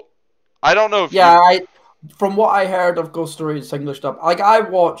don't know if from what I heard of Ghost Stories English dub, I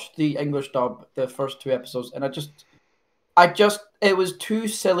watched the English dub, the first 2 episodes, and it was too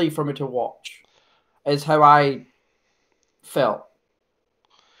silly for me to watch. Is how I felt.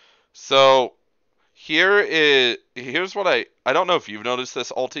 So here's what I don't know if you've noticed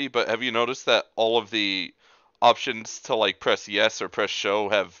this, Alti, but have you noticed that all of the options to press yes or press show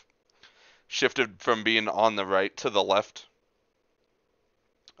have shifted from being on the right to the left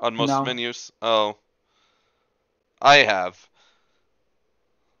on most menus? Oh, I have,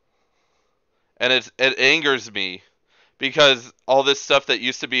 and it angers me because all this stuff that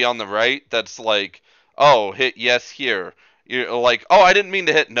used to be on the right, that's oh, hit yes here. You're like, oh, I didn't mean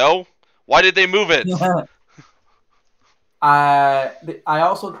to hit no. Why did they move it? I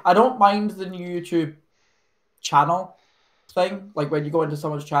don't mind the new YouTube channel thing. When you go into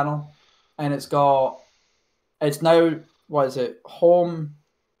someone's channel and it's now, what is it? Home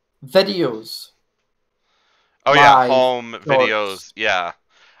videos. Oh yeah, home videos. Yeah.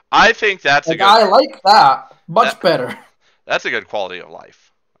 I think that's a good... I like that much better. That's a good quality of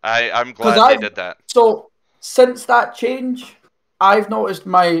life. I'm glad they did that. So since that change, I've noticed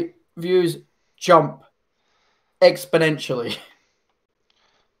my views jump exponentially.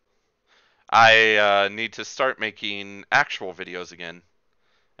 I need to start making actual videos again,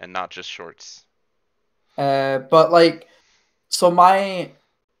 and not just shorts. But so my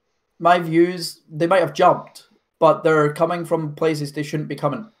views, they might have jumped, but they're coming from places they shouldn't be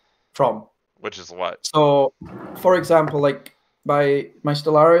coming from. Which is what? So, for example, my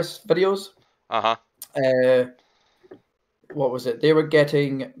Stellaris videos. what was it? They were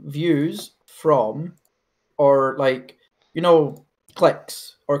getting views from, or like, you know,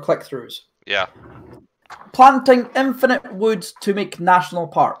 clicks or click-throughs. Yeah. Planting infinite woods to make national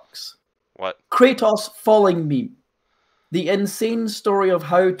parks. What? Kratos falling meme. The insane story of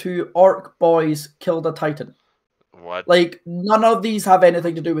how two orc boys killed a titan. What? Like, none of these have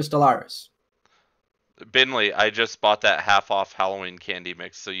anything to do with Stellaris. Binley, I just bought that half off Halloween candy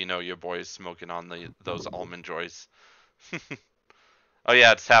mix, so you know your boy is smoking on those almond joys. Oh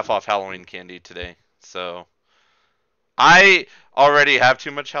yeah, it's half off Halloween candy today. So I already have too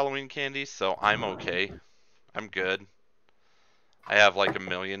much Halloween candy, so I'm okay. I'm good. I have like a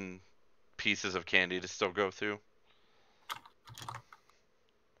million pieces of candy to still go through.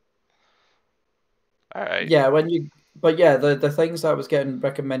 All right. Yeah, but yeah, the things that I was getting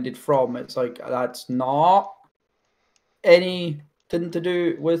recommended from, it's like that's not anything to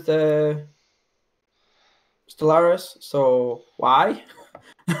do with Stellaris. So why?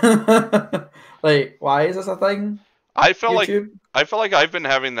 Like, why is this a thing? I feel like YouTube? I've been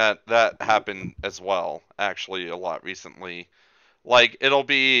having that happen as well, actually, a lot recently. Like it'll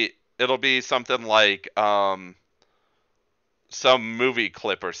be something like some movie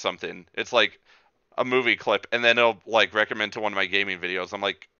clip or something. It's like a movie clip, and then it'll like recommend to one of my gaming videos. I'm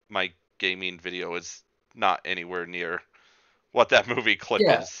like, my gaming video is not anywhere near what that movie clip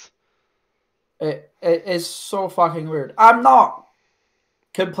Yeah, is. it is so fucking weird. I'm not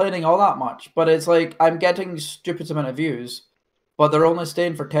complaining all that much, but it's like I'm getting stupid amount of views, but they're only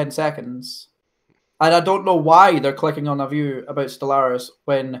staying for 10 seconds. And I don't know why they're clicking on a view about Stellaris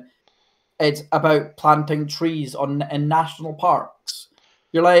when it's about planting trees in national parks.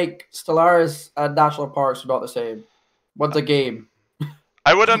 You're like, Stellaris and national parks are not the same. What's a game?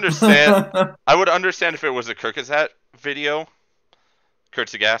 I would understand. I would understand if it was a Kurtzgat video.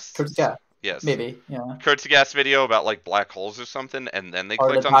 Kurtzgas. Yeah, Yes. maybe, yeah. Kurtzgas video about like black holes or something, and then they Or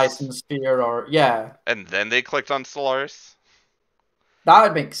the clicked on Dyson sphere, or yeah, and then they clicked on Stellaris. that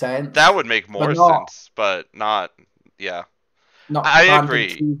would make sense. That would make But more sense, but not. Yeah, not I planting agree.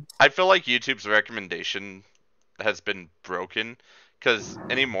 trees. I feel like YouTube's recommendation has been broken because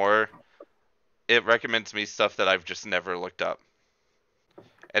anymore it recommends me stuff that I've just never looked up,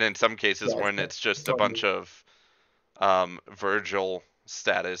 and in some cases Yeah, when it's just it's a on you. bunch of Virgil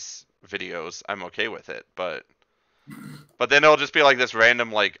status videos, I'm okay with it. But then it'll just be like this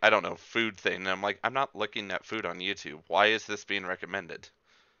random, like, I don't know, food thing, and I'm like, I'm not looking at food on YouTube. Why is this being recommended?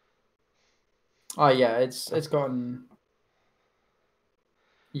 Oh yeah, it's gotten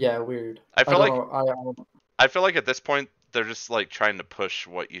weird. I I feel don't like know. I feel like at this point they're just like trying to push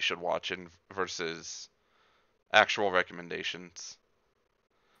what you should watch in versus actual recommendations.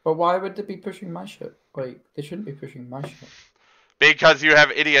 But why would they be pushing my shit? Like, they shouldn't be pushing my shit. Because you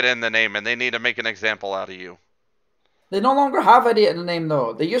have idiot in the name and they need to make an example out of you. They no longer have idiot in the name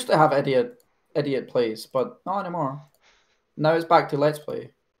though. They used to have idiot plays, but not anymore. Now it's back to let's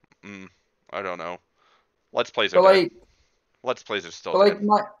play. I don't know. Let's plays are But dead. like, Let's plays are still but dead.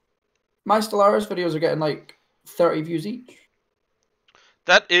 like my Stellaris videos are getting like 30 views each.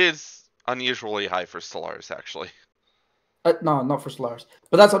 That is unusually high for Stellaris, actually. No, not for Stellaris,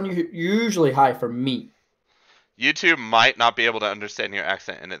 but that's unusually high for me. YouTube might not be able to understand your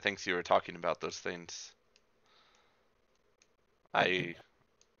accent and it thinks you were talking about those things. I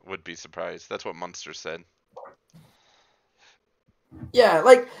would be surprised. That's what Munster said. Yeah,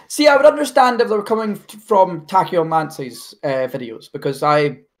 like, see, I would understand if they were coming from Tachyon Lance's videos, because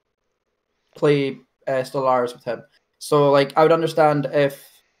I play Stellaris with him. So, like, I would understand if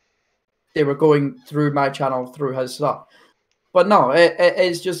they were going through my channel through his stuff. But no,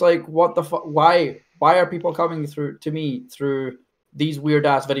 it's just like, what the fuck? Why are people coming through to me through these weird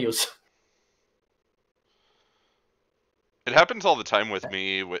ass videos? It happens all the time with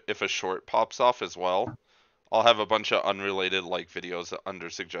me if a short pops off as well. I'll have a bunch of unrelated like videos under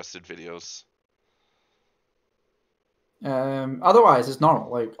suggested videos. Otherwise, it's normal.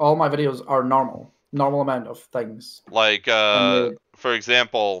 Like, all my videos are normal amount of things. Like And for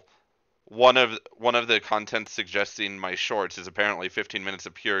example, one of the content suggesting my shorts is apparently 15 minutes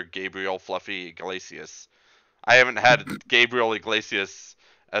of pure Gabriel Fluffy Iglesias. I haven't had Gabriel Iglesias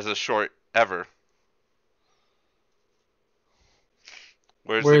as a short ever.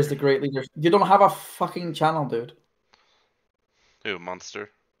 where's the great leaders? You don't have a fucking channel, dude. Who, Monster?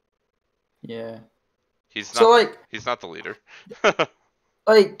 Yeah. He's not. So like, he's not the leader.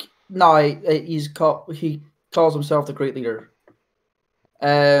 like no, he calls himself the great leader.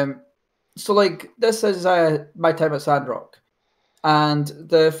 So like, this is my time at Sandrock, and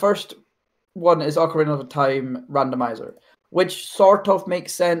the first one is Ocarina of Time randomizer, which sort of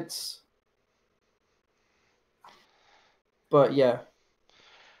makes sense. But yeah,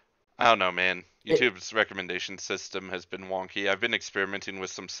 I don't know, man. it, YouTube's recommendation system has been wonky. I've been experimenting with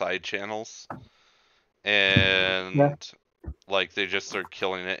some side channels, yeah. and like they just start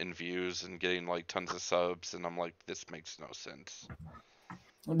killing it in views and getting like tons of subs, and I'm like, this makes no sense.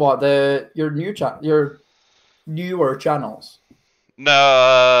 What your newer channels?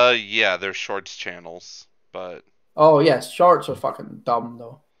 No, yeah, they're shorts channels, but Oh yes, shorts are fucking dumb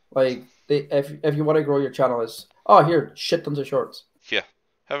though. Like if you want to grow your channel, is oh here shit tons of shorts. yeah,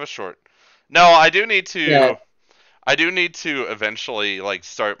 have a short. No, I do need Yeah, to. I do need to eventually like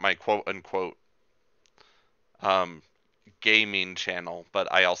start my quote unquote um gaming channel,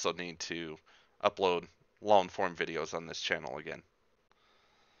 but I also need to upload long form videos on this channel again.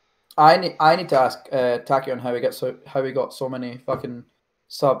 I need to ask Taki on how he got so many fucking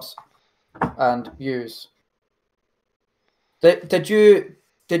subs and views. Did you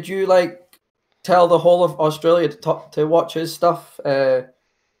like tell the whole of Australia to watch his stuff,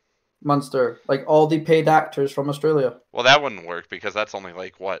 Munster? Like all the paid actors from Australia. Well, that wouldn't work because that's only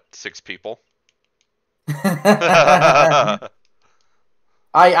like what, 6 people?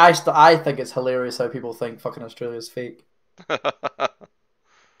 I think it's hilarious how people think fucking Australia's fake.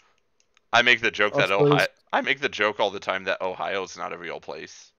 I make the joke that Ohio. Australia's I make the joke all the time that Ohio's not a real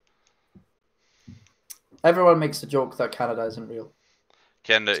place. Everyone makes the joke that Canada isn't real.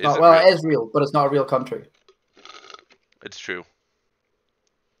 Canada It's not. isn't Well, real. it is real, but it's not a real country. It's true.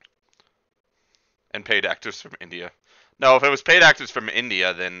 And paid actors from India. No, if it was paid actors from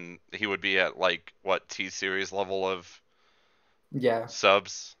India, then he would be at like what, T series level of Yeah.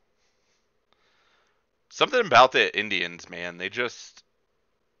 subs. Something about the Indians, man. They just,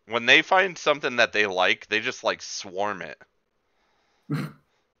 when they find something that they like, they just like swarm it.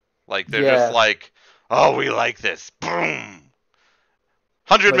 Like they're just Yeah. like, oh, we like this. Boom.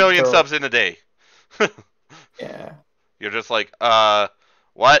 100 Like million they're subs in a day. yeah. You're just like,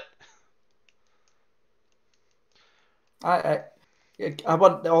 what? I I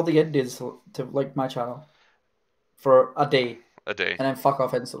want all the Indians to like my channel for a day A day. and then fuck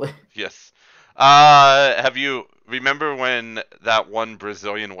off instantly. Yes. Have you remember when that one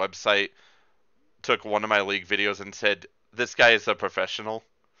Brazilian website took one of my league videos and said, this guy is a professional?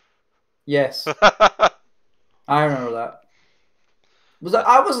 Yes, I remember that. Was that That-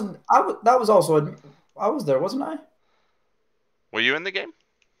 I wasn't I was that was also I was there, wasn't I? Were you in the game?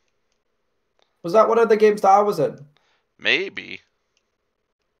 Was that one of the games that I was in? Maybe.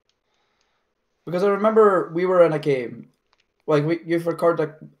 Because I remember we were in a game. Like you've recorded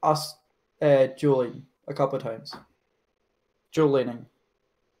like, us dueling a couple of times. Dueling.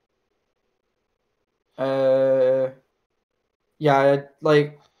 Yeah,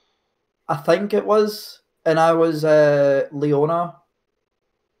 like I think it was, and I was Leona,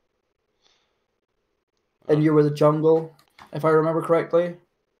 and you were the jungle, if I remember correctly.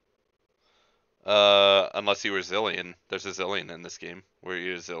 Unless you were Zillion. There's a Zillion in this game. Were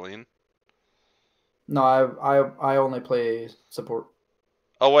you a Zillion? No, I only play support.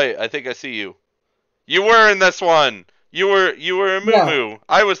 Oh wait, I think I see you. You were in this one. You were a Yeah. Moo.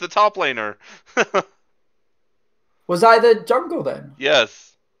 I was the top laner. Was I the jungle then?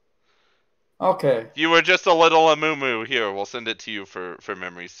 Yes. Okay. You were just a little Amumu. Here, we'll send it to you for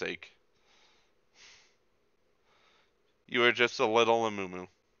memory's sake. You were just a little Amumu.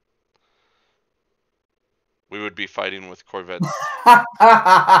 We would be fighting with Corvettes. I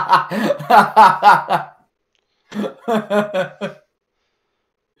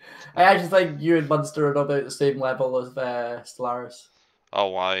actually think you and Munster are about the same level as Stellaris. Oh,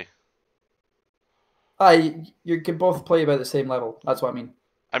 why? You can both play about the same level. That's what I mean.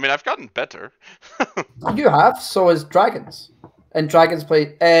 I mean, I've gotten better. You have. So is Dragons, and Dragons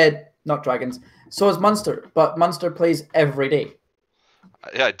play. Not Dragons. So is Munster, but Munster plays every day.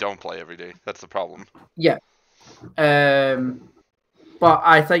 Yeah, I don't play every day. That's the problem. Yeah. But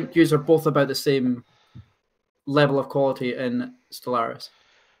I think yous are both about the same level of quality in Stellaris.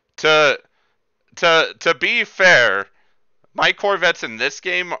 To to be fair, my Corvettes in this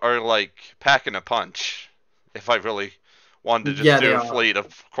game are like packing a punch. If I really wanted to just Yeah, they do a are. fleet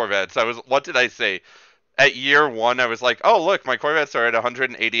of Corvettes, what did I say? At year 1, I was like, oh look, my Corvettes are at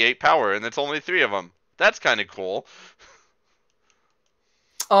 188 power, and it's only 3 of them. That's kind of cool.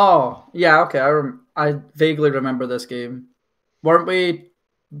 Oh, yeah, okay. I vaguely remember this game. Weren't we?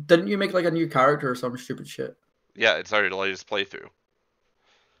 Didn't you make like a new character or some stupid shit? Yeah, it's our latest playthrough.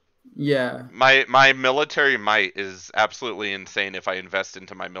 Yeah. My military might is absolutely insane if I invest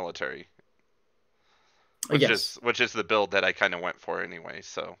into my military, which Yes. is the build that I kind of went for anyway,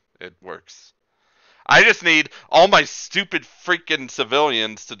 so it works. I just need all my stupid freaking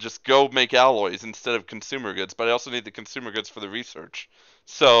civilians to just go make alloys instead of consumer goods, but I also need the consumer goods for the research.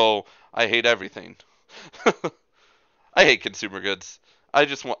 So I hate everything. I hate consumer goods. I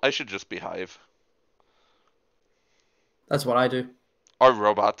should just be Hive. That's what I do. Or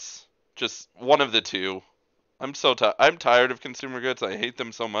robots. Just one of the two. I'm tired of consumer goods. I hate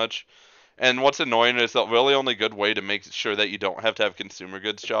them so much. And what's annoying is the really only good way to make sure that you don't have to have consumer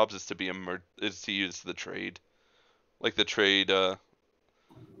goods jobs is to use the trade, like the trade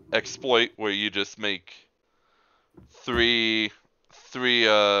exploit where you just make three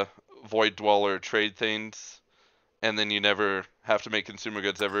void dweller trade things, and then you never have to make consumer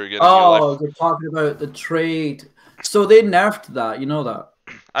goods ever again in your life. Oh, you're talking about the trade. So they nerfed that, you know that?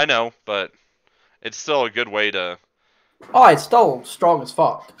 I know, but it's still a good way to. Oh, it's still strong as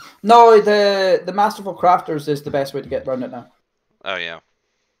fuck. No, the Masterful Crafters is the best way to get around it now. Oh yeah.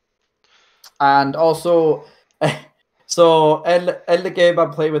 And also, so in the game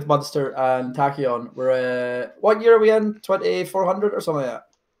I'm playing with Monster and Tachyon, we're what year are we in? 2400 or something like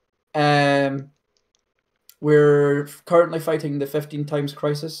that. We're currently fighting the 15 times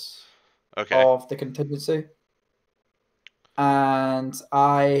crisis of the contingency, and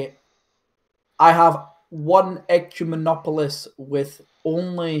I have one Ecumenopolis with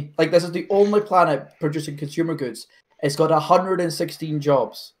only, like, this is the only planet producing consumer goods. It's got 116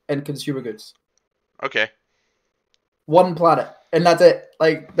 jobs in consumer goods. Okay. One planet, and that's it.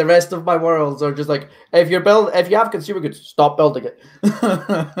 Like, the rest of my worlds are just like, if you have consumer goods, stop building it.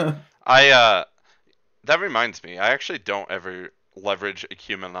 That reminds me, I actually don't ever leverage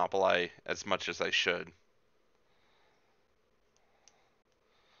Ecumenopoly as much as I should.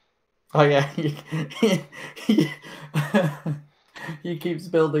 Oh yeah, he keeps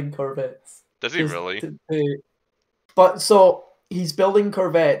building Corvettes. Does he really? But so he's building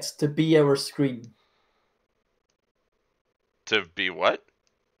Corvettes to be our screen. To be what?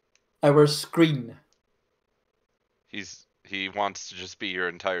 Our screen. He wants to just be your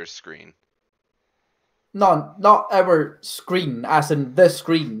entire screen. No, not our screen, as in the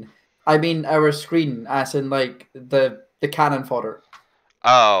screen. I mean our screen, as in like the cannon fodder.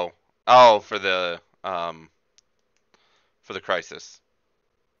 Oh, for the crisis.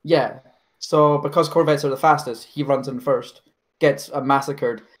 Yeah. So because Corvettes are the fastest, he runs in first, gets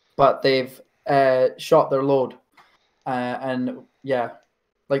massacred, but they've shot their load, and yeah,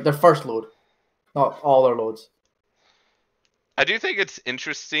 like their first load, not all their loads. I do think it's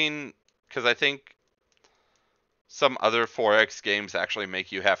interesting because I think some other 4X games actually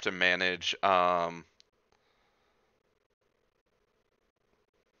make you have to manage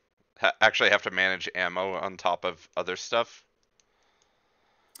actually have to manage ammo on top of other stuff.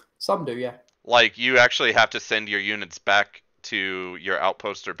 Some do, yeah. Like, you actually have to send your units back to your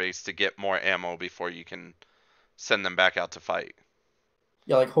outpost or base to get more ammo before you can send them back out to fight.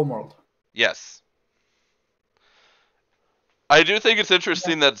 Yeah, like Homeworld. Yes. I do think it's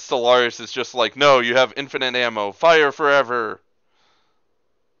interesting that Stellaris is just like, no, you have infinite ammo, fire forever.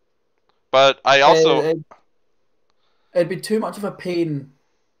 But I also... It'd be too much of a pain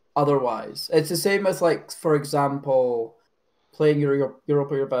otherwise. It's the same as, like, for example, playing Europa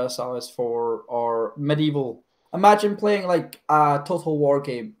Universalis 4 or Medieval. Imagine playing like a Total War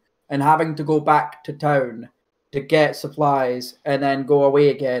game and having to go back to town to get supplies and then go away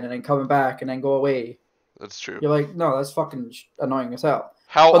again and then coming back and then go away. That's true. You're like, no, that's fucking annoying as hell.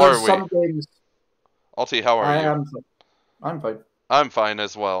 How but are we? Some games, Alti, how are you? I'm fine. I'm fine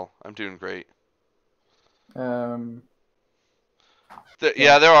as well. I'm doing great.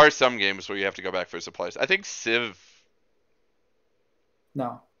 Yeah, there are some games where you have to go back for supplies. I think Civ...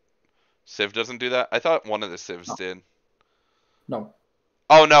 No. Civ doesn't do that? I thought one of the Civs did. No.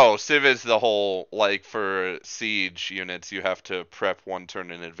 Oh no, Civ is the whole, like, for siege units, you have to prep one turn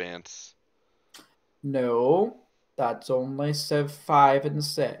in advance. No, that's only Civ 5 and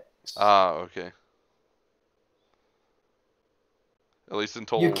 6. Ah, okay. At least in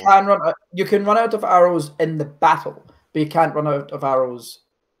Total War. You can run out of arrows in the battle, but you can't run out of arrows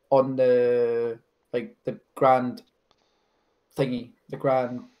on the, like, the grand thingy, the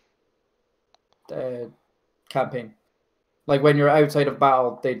grand campaign. Like, when you're outside of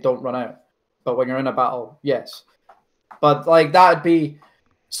battle, they don't run out. But when you're in a battle, yes. But, like, that would be...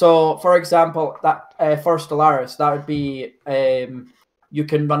 So, for example, that for Stellaris, that would be you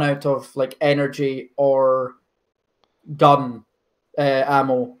can run out of, like, energy or gun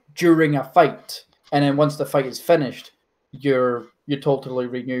ammo during a fight. And then once the fight is finished, you totally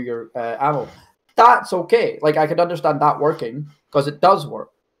renew your ammo. That's okay. Like, I could understand that working, because it does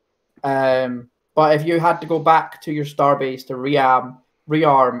work. But if you had to go back to your starbase to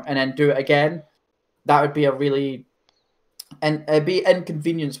rearm, and then do it again, that would be a really, and it'd be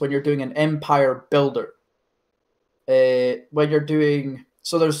inconvenience when you're doing an empire builder. When you're doing,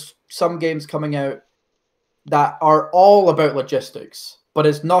 so there's some games coming out that are all about logistics, but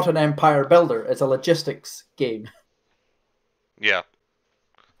it's not an empire builder, it's a logistics game. Yeah.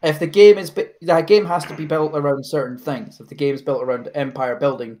 If the game is, that game has to be built around certain things. If the game is built around empire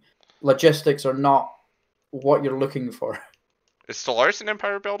building, logistics are not what you're looking for. Is Stellaris an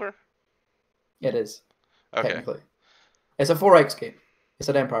empire builder? It is, Okay. technically. It's a 4X game. It's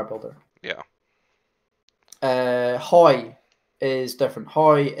an empire builder. Yeah. Hoi is different.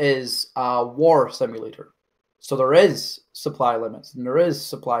 Hoi is a war simulator. So there is supply limits and there is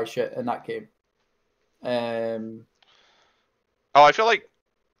supply shit in that game. Oh, I feel like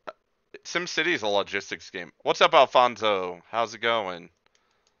SimCity is a logistics game. What's up, Alfonso? How's it going?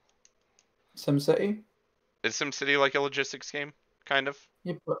 SimCity? Is SimCity like a logistics game? Kind of?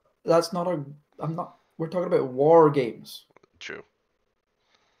 Yeah, but that's not a. I'm not. We're talking about war games. True.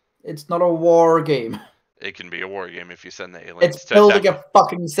 It's not a war game. It can be a war game if you send the aliens It's to building attack. a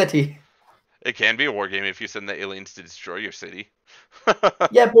fucking city. It can be a war game if you send the aliens to destroy your city.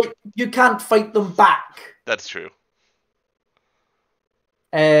 Yeah, but you can't fight them back. That's true.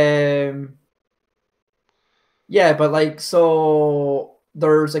 Yeah, but like, so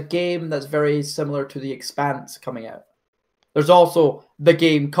there's a game that's very similar to The Expanse coming out. There's also the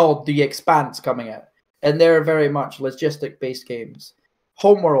game called The Expanse coming out, and they're very much logistic-based games.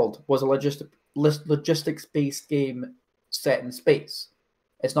 Homeworld was a logistics-based game set in space.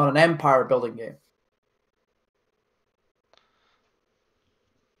 It's not an empire building game.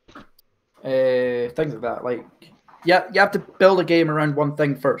 Things like that. Like, yeah, you have to build a game around one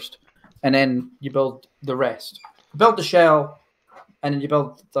thing first, and then you build the rest. You build the shell, and then you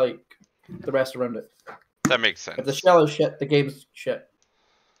build like the rest around it. That makes sense. If the shell is shit, the game's shit.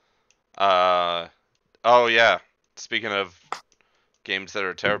 Oh yeah. Speaking of games that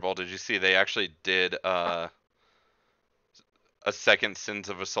are terrible, did you see they actually did a second Sins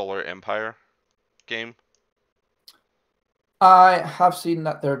of a Solar Empire game? I have seen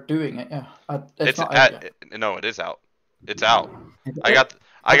that they're doing it. Yeah, it's not out yet. No, it is out. It's out. I thought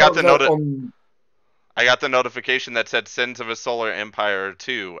got it the was out on- I got the notification that said Sins of a Solar Empire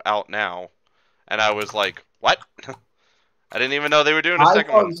 2 out now, and I was like, what? I didn't even know they were doing a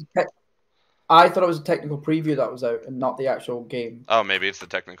second one. I thought it was a technical preview that was out and not the actual game, Oh, maybe it's the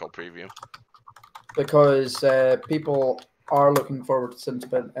technical preview. because people are looking forward to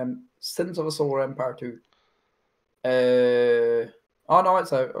Sins of a Solar Empire 2. Oh no,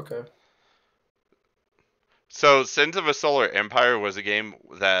 it's out. Okay. So Sins of a Solar Empire was a game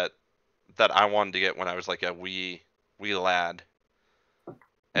that I wanted to get when I was like a wee lad.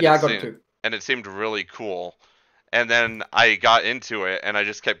 And Yeah, I got it too. And it seemed really cool. And then I got into it, and I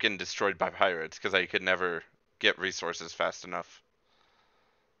just kept getting destroyed by pirates because I could never get resources fast enough.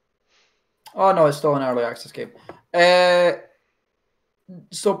 Oh no, it's still an early access game.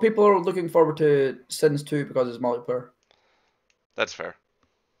 So people are looking forward to Sins 2 because it's multiplayer. That's fair.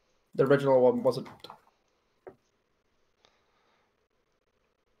 The original one wasn't.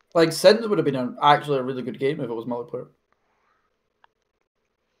 Like, Sins would have been actually a really good game if it was multiplayer.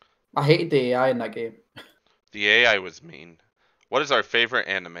 I hated the AI in that game. The AI was mean. What is our favorite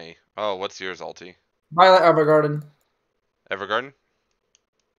anime? Oh, what's yours, Alti? Violet Evergarden. Evergarden?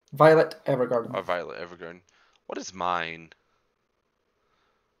 Violet Evergarden. Oh, Violet Evergarden. What is mine?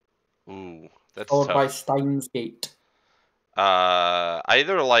 Ooh, that's Followed tough. by Steins Gate. I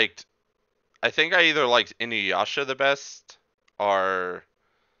think I either liked Inuyasha the best or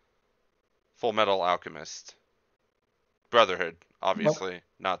Full Metal Alchemist. Brotherhood, obviously,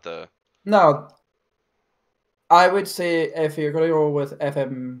 not the. No. I would say if you're going to go with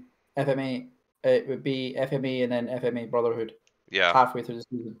FMA, it would be FMA and then FMA Brotherhood. Yeah. Halfway through the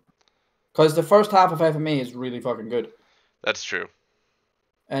season. Because the first half of FMA is really fucking good. That's true.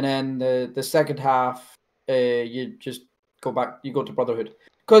 And then the second half, you just go back, you go to Brotherhood.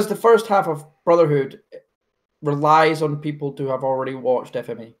 Because the first half of Brotherhood relies on people to have already watched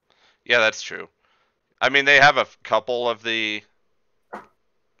FMA. Yeah, that's true. I mean, they have a couple of the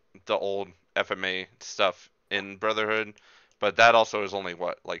old FMA stuff in Brotherhood, but that also is only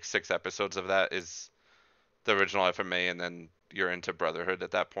what, like 6 episodes of that is the original FMA, and then you're into Brotherhood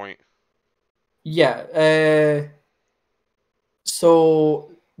at that point. Yeah.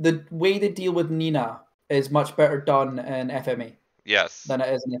 So the way they deal with Nina is much better done in FMA. Yes. Than it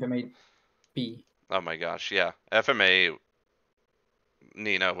is in FMA B. Oh my gosh, yeah. FMA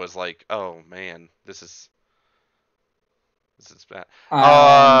Nina was like, oh man, this is bad.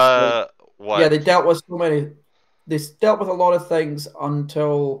 What? Yeah, they dealt with so many. They dealt with a lot of things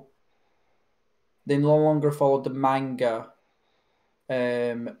until they no longer followed the manga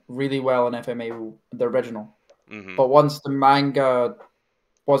really well in FMA, the original. Mm-hmm. But once the manga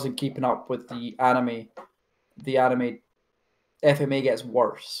wasn't keeping up with the anime FMA gets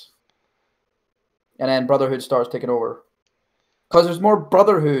worse, and then Brotherhood starts taking over because there's more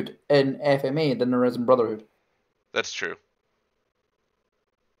Brotherhood in FMA than there is in Brotherhood. That's true.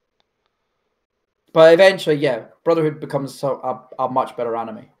 But eventually, yeah, Brotherhood becomes a much better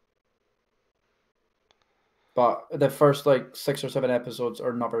anime. But the first like 6 or 7 episodes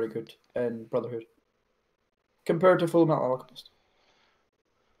are not very good in Brotherhood compared to Full Metal Alchemist.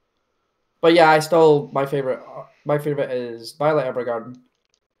 But yeah, I still my favorite is Violet Evergarden,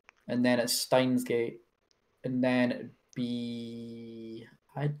 and then it's Steins Gate, and then it'd be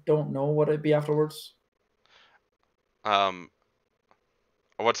I don't know what it'd be afterwards.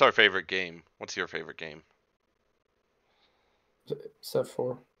 What's our favorite game? What's your favorite game? Civ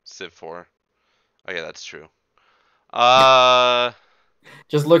 4. Civ 4. Oh yeah, that's true. I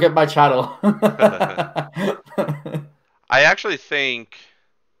Just look at my channel. actually think.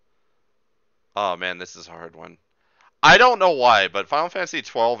 Oh man, this is a hard one. I don't know why, but Final Fantasy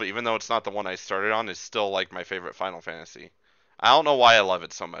 12, even though it's not the one I started on, is still like my favorite Final Fantasy. I don't know why I love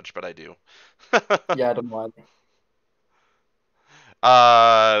it so much, but I do. Yeah, I don't know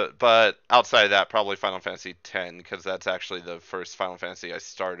why. But outside of that, probably Final Fantasy 10, because that's actually the first Final Fantasy I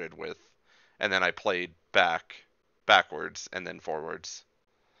started with, and then I played backwards, and then forwards.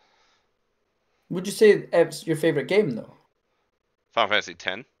 Would you say it's your favorite game though, Final Fantasy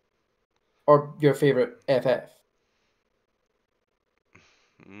 10? or your favorite FF?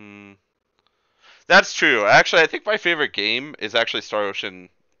 Mm, that's true. Actually, I think my favorite game is actually Star Ocean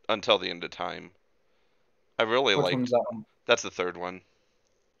Until the End of Time. I really Which like. one's that one? That's the third one.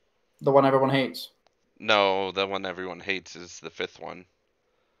 The one everyone hates. No, the one everyone hates is the fifth one.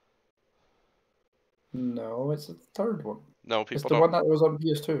 No, it's the third one. No, It's people the don't. one that was on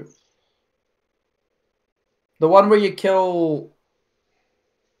PS2. The one where you kill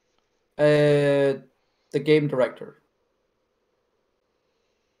the game director.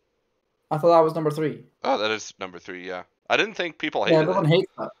 I thought that was number 3. Oh, that is number 3. Yeah, I didn't think people Yeah, hated everyone it.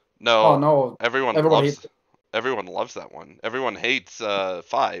 hates that. Oh No, no, everyone everyone hates loves. it. Everyone loves that one. Everyone hates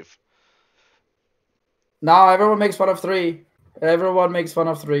 5. No, everyone makes fun of 3. Everyone makes fun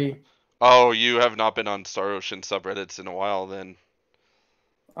of 3. Oh, you have not been on Star Ocean subreddits in a while, then.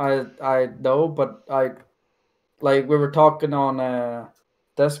 I know, but we were talking on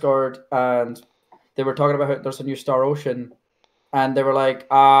Discord, and they were talking about how there's a new Star Ocean, and they were like,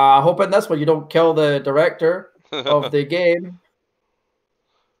 I hope in this one you don't kill the director of the game.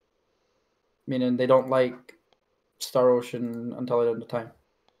 Meaning they don't like Star Ocean until the end of time.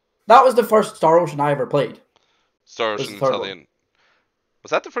 That was the first Star Ocean I ever played. Star Was Ocean the third Until the one. End. Was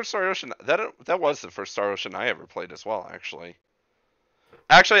that the first Star Ocean? That was the first Star Ocean I ever played as well, actually.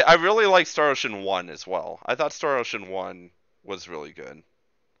 Actually, I really like Star Ocean 1 as well. I thought Star Ocean 1 was really good.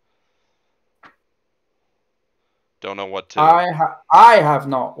 Don't know what to. I have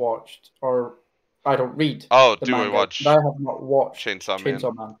not watched, or I don't read Oh, the do I manga, but I watch have not watched Chainsaw Man?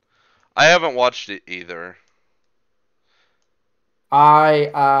 Chainsaw Man. I haven't watched it either.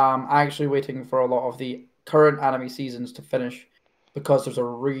 I am actually waiting for a lot of the current anime seasons to finish because there's a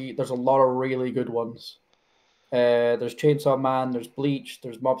lot of really good ones. There's Chainsaw Man, there's Bleach,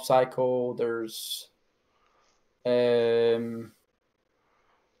 there's Mob Psycho, there's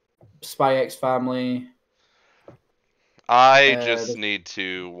Spy X Family. I just need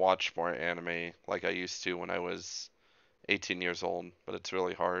to watch more anime like I used to when I was 18 years old, but it's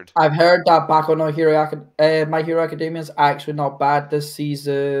really hard. I've heard that Baku no Hero My Hero Academia is actually not bad this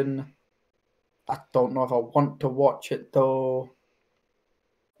season. I don't know if I want to watch it though.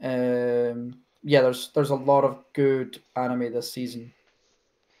 Yeah, there's a lot of good anime this season,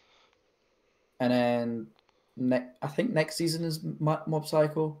 and then I think next season is Mob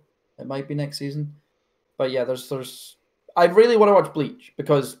Psycho. It might be next season, but yeah, there's. I really want to watch Bleach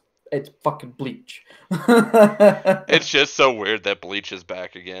because it's fucking Bleach. It's just so weird that Bleach is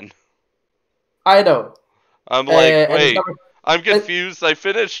back again. I know. I'm like, And it's wait, never, I'm confused. I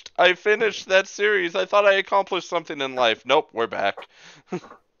finished that series. I thought I accomplished something in life. Nope, we're back.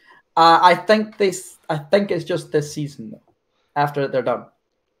 I think it's just this season though. After they're done,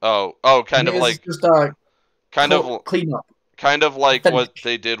 Oh, I kind think of this is like, just a kind of, cleanup, kind of a like what finish.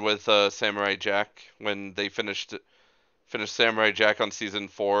 they did with Samurai Jack when they finished Samurai Jack on season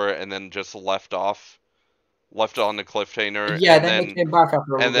 4 and then just left it on the cliffhanger, Yeah, then they came back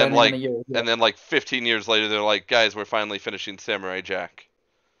after and then running in a like year. Yeah, and then like 15 years later they're like, guys, we're finally finishing Samurai Jack.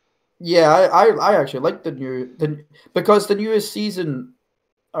 yeah. I actually like the new because the newest season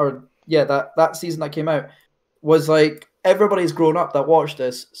or yeah, that season that came out was like everybody's grown up that watched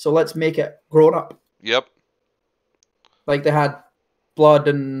this, so let's make it grown up. Yep. Like they had blood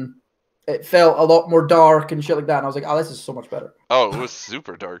and it felt a lot more dark and shit like that. And I was like, oh, this is so much better. Oh, it was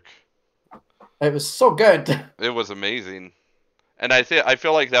super dark. It was so good. It was amazing. And I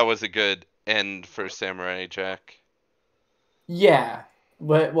feel like that was a good end for Samurai Jack. Yeah.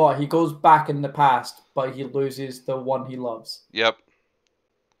 But what, he goes back in the past, but he loses the one he loves. Yep.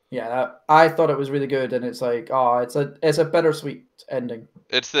 Yeah, I thought it was really good, and it's like, oh, it's a bittersweet ending.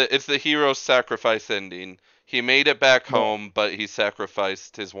 It's the hero sacrifice ending. He made it back Yeah. home, but he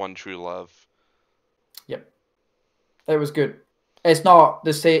sacrificed his one true love. Yep. It was good. It's not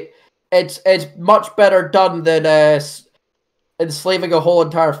the same. It's much better done than enslaving a whole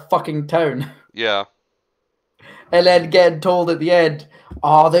entire fucking town. Yeah. And then getting told at the end,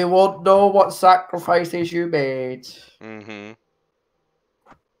 oh, they won't know what sacrifices you made. Mm-hmm.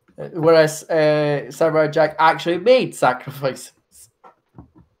 Whereas Samurai Jack actually made sacrifices.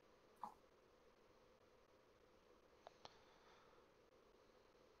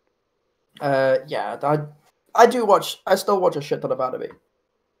 Yeah, I do watch. I still watch a shit ton of anime.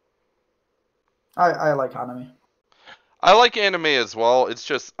 I like anime. I like anime as well. It's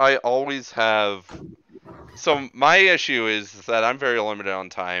just I always have. So my issue is that I'm very limited on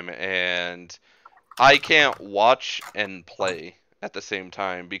time, and I can't watch and play at the same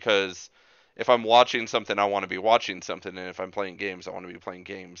time because if I'm watching something, I want to be watching something, and if I'm playing games, I want to be playing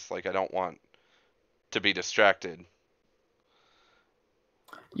games. Like I don't want to be distracted.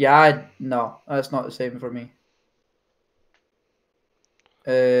 Yeah, no, that's not the same for me.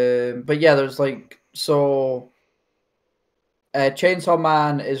 But yeah, there's like Chainsaw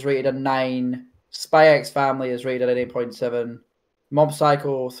Man is rated a 9. Spy X Family is rated at 8.7. Mob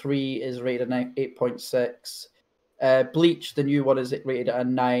Psycho 3 is rated at 8.6. Bleach, the new one, is rated at a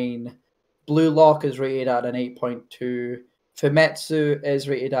 9. Blue Lock is rated at an 8.2. Fumetsu is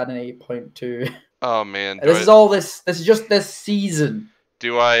rated at an 8.2. Oh man, This is just this season.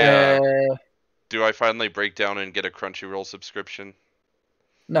 do I do I finally break down and get a Crunchyroll subscription?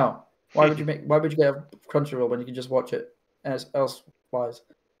 No. Why would you get a Crunchyroll when you can just watch it elsewise?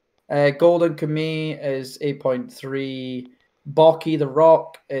 Golden Kamuy is 8.3. Baki the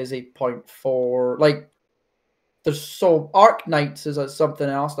Rock is 8.4. Like, there's Arc Knights is something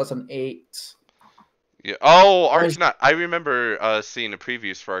else. That's an 8. Yeah. Oh, Arknight. I remember seeing the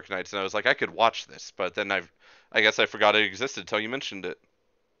previews for Arknights, and I was like, I could watch this, but then I guess I forgot it existed until you mentioned it.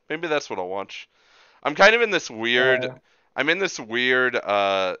 Maybe that's what I'll watch. I'm kind of in this weird. I'm in this weird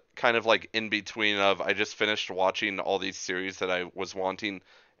kind of like in between of I just finished watching all these series that I was wanting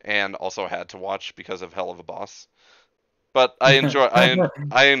and also had to watch because of Helluva Boss. But I enjoyed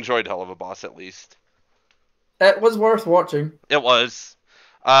Helluva Boss at least. It was worth watching. It was.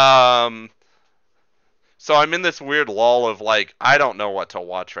 Um so I'm in this weird lull of like I don't know what to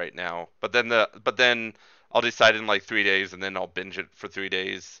watch right now. But then I'll decide in like 3 days and then I'll binge it for 3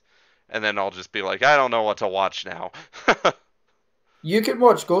 days. And then I'll just be like, I don't know what to watch now. You can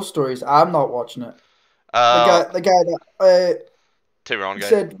watch Ghost Stories. I'm not watching it. Uh, The guy that Tyrone guy.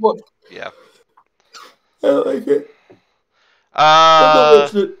 said what? Yeah. I don't like it. I'm not Uh,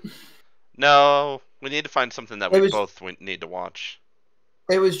 watching it. no, we need to find something that we both need to watch.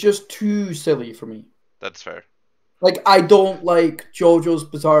 It was just too silly for me. That's fair. Like, I don't like JoJo's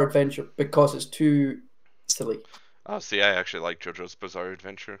Bizarre Adventure because it's too silly. Oh, see, I actually like JoJo's Bizarre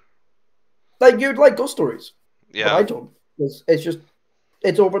Adventure. Like, you'd like Ghost Stories. Yeah. But I don't.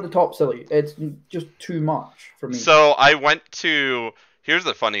 It's over the top silly. It's just too much for me. So I went to. Here's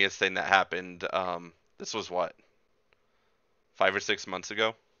the funniest thing that happened. This was what? 5 or 6 months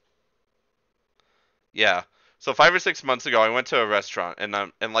ago? Yeah. So 5 or 6 months ago, I went to a restaurant, and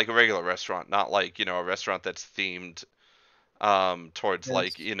like a regular restaurant, not like a restaurant that's themed towards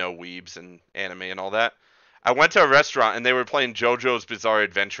like weebs and anime and all that. I went to a restaurant and they were playing JoJo's Bizarre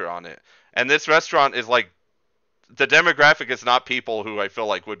Adventure on it, and this restaurant is like the demographic is not people who I feel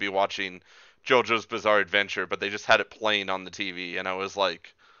like would be watching JoJo's Bizarre Adventure, but they just had it playing on the TV, and I was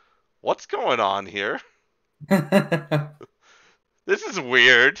like, "What's going on here? This is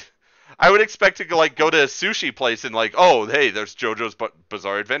weird." I would expect to go to a sushi place and like, oh, hey, there's JoJo's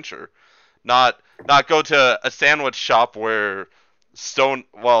Bizarre Adventure, not go to a sandwich shop where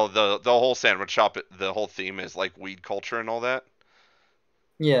the whole sandwich shop, the whole theme is like weed culture and all that.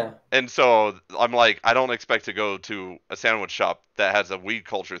 Yeah. And so I'm like, I don't expect to go to a sandwich shop that has a weed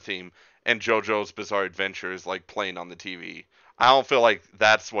culture theme and JoJo's Bizarre Adventure is like playing on the TV. I don't feel like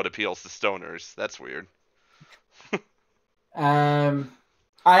that's what appeals to stoners. That's weird.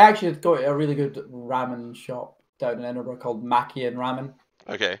 I actually got a really good ramen shop down in Edinburgh called Maki and Ramen.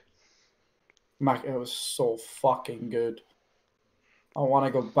 Okay. Mac, it was so fucking good. I want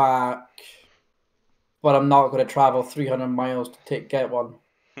to go back, but I'm not going to travel 300 miles to get one.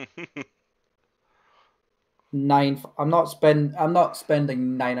 I'm not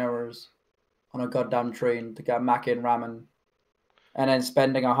spending 9 hours on a goddamn train to get Mackie and ramen, and then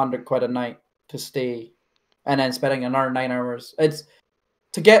spending 100 quid a night to stay, and then spending another 9 hours. It's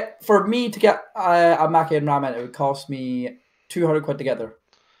for me to get a Mackie and ramen. It would cost me 200 quid together,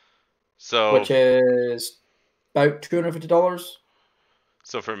 So, which is about $250.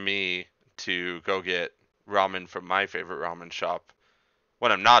 so for me to go get ramen from my favorite ramen shop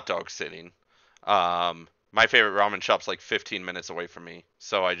when I'm not dog sitting, my favorite ramen shop's like 15 minutes away from me.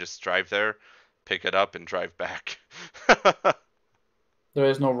 So I just drive there, pick it up, and drive back. There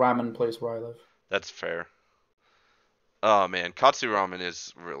is no ramen place where I live. That's fair. Oh man, katsu ramen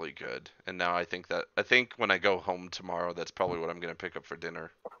is really good. And now I think when I go home tomorrow, that's probably what I'm gonna pick up for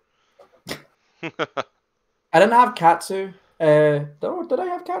dinner. I didn't have katsu. Did I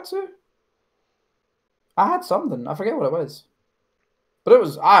have katsu? I had something. I forget what it was. But it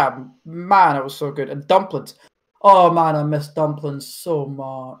was, man, it was so good. And dumplings. Oh man, I miss dumplings so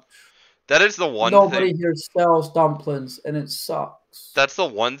much. That is the one Nobody thing. here sells dumplings, and it sucks. That's the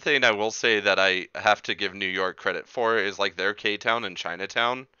one thing I will say that I have to give New York credit for is like their K-Town and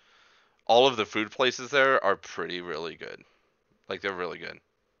Chinatown. All of the food places there are really good. Like they're really good.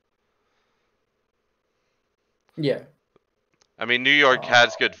 Yeah. I mean, New York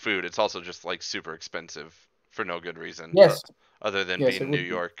has good food. It's also just like super expensive for no good reason. Yes. Other than Yes, it being would New be.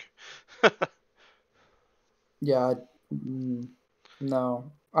 York. Yeah.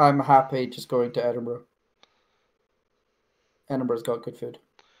 No. I'm happy just going to Edinburgh. Edinburgh's got good food.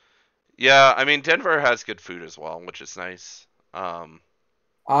 Yeah, I mean Denver has good food as well, which is nice.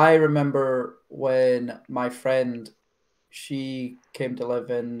 I remember when my friend, she came to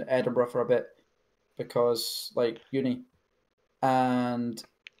live in Edinburgh for a bit because, like, uni. And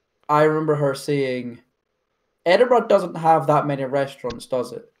I remember her saying, Edinburgh doesn't have that many restaurants,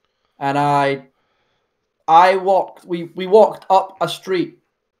 does it? And we walked up a street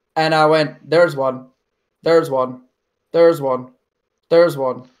and I went, there's one, there's one, there's one, there's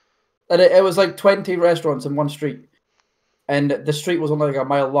one. And it was like 20 restaurants in one street. And the street was only like a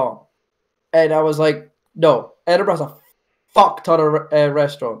mile long. And I was like, no, Edinburgh has a fuck ton of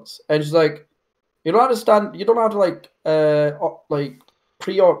restaurants. And she's like, you don't understand, you don't have to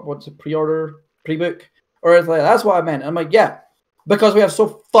pre-order, pre-book, or anything like that. That's what I meant. And I'm like, yeah, because we have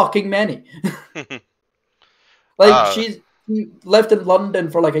so fucking many. She lived in London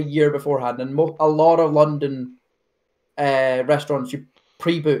for like a year beforehand, and a lot of London restaurants you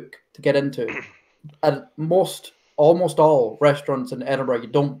pre-book to get into, and almost all restaurants in Edinburgh you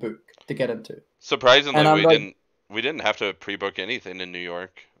don't book to get into. Surprisingly, And I'm like, we didn't have to pre-book anything in New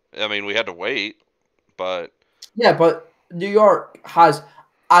York. I mean, we had to wait, but yeah, but New York has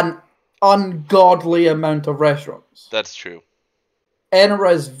an ungodly amount of restaurants. That's true.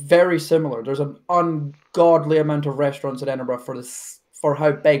 Edinburgh is very similar. There's an ungodly amount of restaurants in Edinburgh for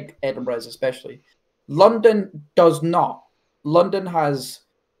how big Edinburgh is, especially. London does not. London has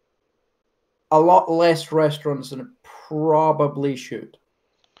a lot less restaurants than it probably should.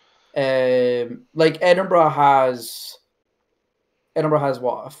 Like Edinburgh has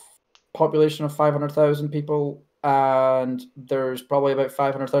what, a population of 500,000 people, and there's probably about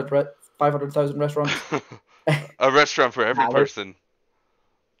 500,000 restaurants. A restaurant for every person.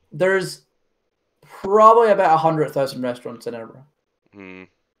 There's probably about 100,000 restaurants in Edinburgh.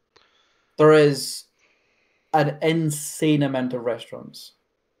 There is an insane amount of restaurants.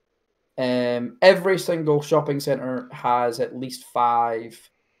 Every single shopping centre has at least 5.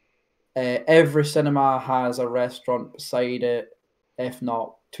 Every cinema has a restaurant beside it, if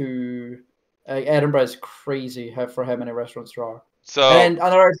not 2. Edinburgh is crazy for how many restaurants there are. So, and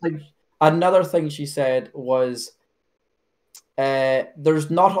another thing she said was, there's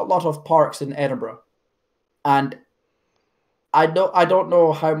not a lot of parks in Edinburgh, and I don't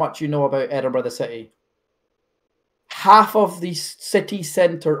know how much you know about Edinburgh, the city. Half of the city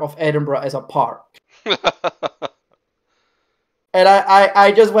centre of Edinburgh is a park. And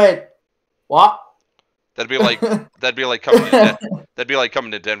I just went, what? That'd be like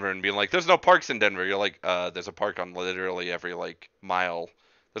coming to Denver and being like, "There's no parks in Denver." You're like, "There's a park on literally every mile.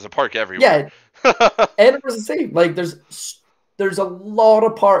 There's a park everywhere." Yeah, Edinburgh's the same. Like there's a lot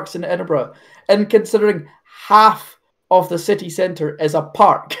of parks in Edinburgh, and considering half of the city centre is a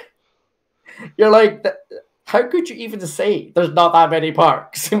park, you're like, how could you even say there's not that many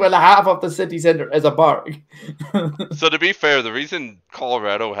parks when half of the city centre is a park? So to be fair, the reason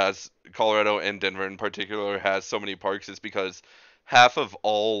Colorado and Denver in particular has so many parks is because half of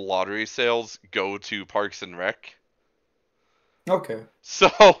all lottery sales go to Parks and Rec. Okay.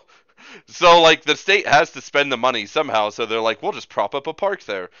 So, like the state has to spend the money somehow. So they're like, we'll just prop up a park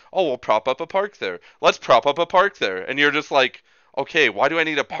there. Oh, we'll prop up a park there. Let's prop up a park there. And you're just like, okay, why do I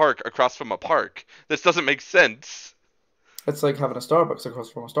need a park across from a park? This doesn't make sense. It's like having a Starbucks across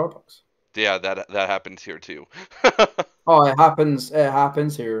from a Starbucks. Yeah, that happens here too. Oh, it happens. It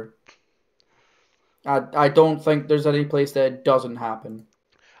happens here. I don't think there's any place that it doesn't happen.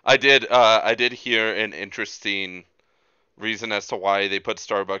 I did hear an interesting reason as to why they put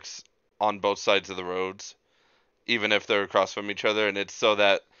Starbucks on both sides of the roads, even if they're across from each other, and it's so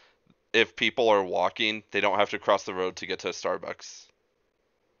that if people are walking, they don't have to cross the road to get to a Starbucks.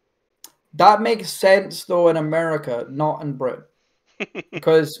 That makes sense though in America, not in Britain,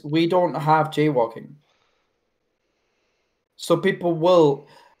 because we don't have jaywalking. So people will,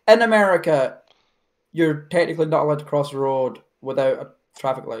 in America, you're technically not allowed to cross the road without a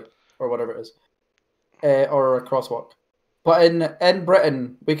traffic light or whatever it is, or a crosswalk. But in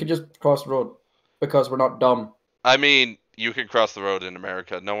Britain, we could just cross the road because we're not dumb. I mean, you can cross the road in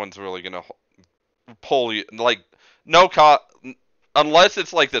America. No one's really gonna pull you. Like, no unless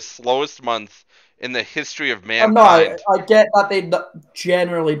it's like the slowest month in the history of No, mankind. I get that they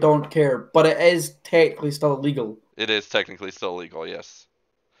generally don't care, but it is technically still illegal. It is technically still illegal, yes.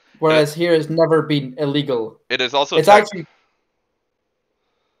 Whereas here has never been illegal. It is also It's actually,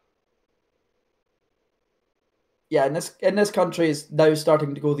 yeah, in this country is now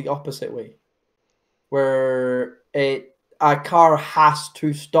starting to go the opposite way, where a car has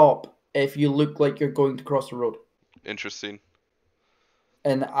to stop if you look like you're going to cross the road. interesting.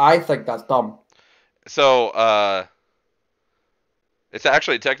 And I think that's dumb. So, it's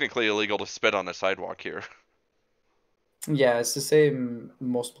actually technically illegal to spit on a sidewalk here. Yeah, it's the same in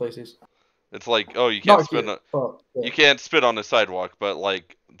most places. It's like, oh, you can't Not spit here, on but, yeah. you can't spit on the sidewalk, but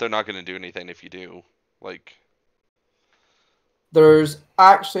like they're not going to do anything if you do. Like, There's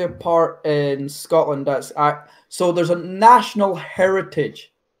actually a part in Scotland that's so there's a national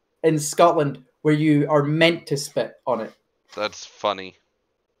heritage in Scotland where you are meant to spit on it. that's funny.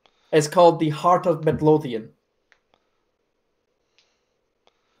 It's called the Heart of Midlothian.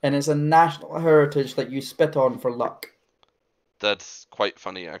 And it's a national heritage that you spit on for luck. That's quite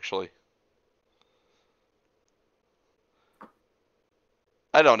funny, actually.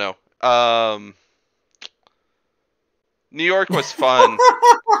 I don't know. New York was fun.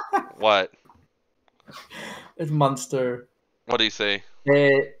 What? It's Munster. What do you say?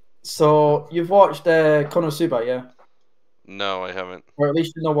 So you've watched Konosuba, yeah? No, I haven't. Or at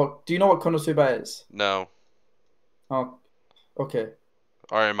least you know what. Do you know what Konosuba is? No. Oh, okay.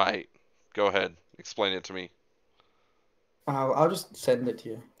 All right, might. Go ahead. Explain it to me. I'll just send it to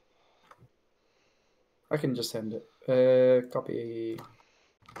you. I can just send it. Copy.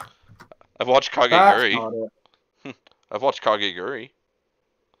 I've watched That's Kageguri. not it. I've watched Kageguri.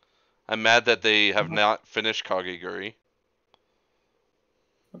 I'm mad that they have not finished Kageguri.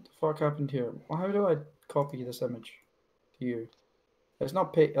 What the fuck happened here? Well, how do I copy this image to you? It's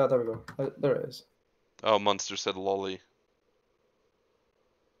not pay. There we go. There it is. Oh, Munster said lolly.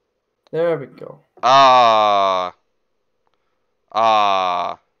 There we go. Ah.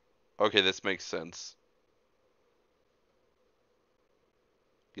 Ah. Okay, this makes sense.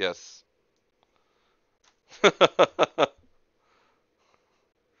 Yes.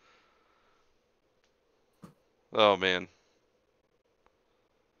 Oh man.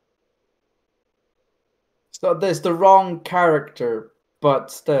 So there's the wrong character,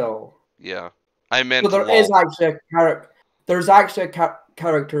 but still. Yeah. I meant So there lol. is actually a character. There's actually a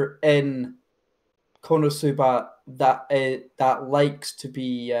character in Konosuba that likes to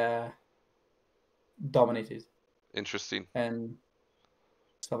be dominated Interesting. and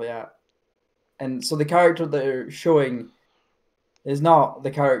stuff like that. And so the character they're showing is not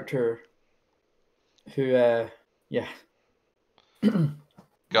the character who, yeah.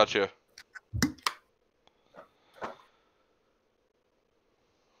 Gotcha.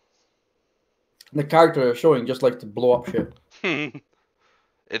 The character they're showing just like to blow up shit.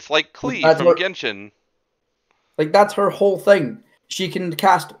 It's like Klee That's from what- Genshin. Like that's her whole thing. She can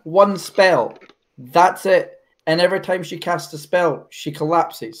cast one spell. That's it. And every time she casts a spell, she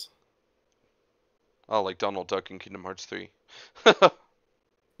collapses. Oh, like Donald Duck in Kingdom Hearts 3.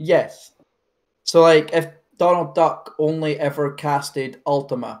 Yes. So like if Donald Duck only ever casted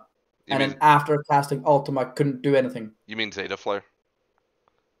Ultima, You and mean then after casting Ultima couldn't do anything. you mean Zeta Flare?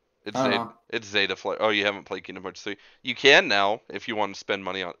 It's I don't Zeta. know. It's Zeta Flare. Oh, you haven't played Kingdom Hearts 3. You can now if you want to spend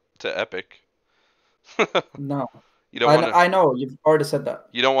money on to Epic. No. You don't want to. I know, you've already said that.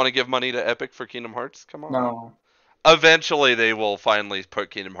 You don't want to give money to Epic for Kingdom Hearts? Come on. No. Eventually, they will finally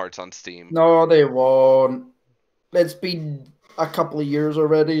put Kingdom Hearts on Steam. No, they won't. It's been a couple of years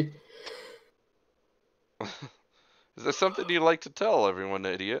already. Is there something you'd like to tell everyone,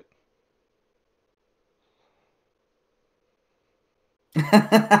 idiot?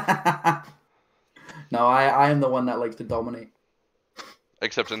 No, I am the one that likes to dominate.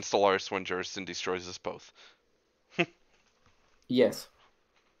 Except in Stellaris when Juriston destroys us both. Yes.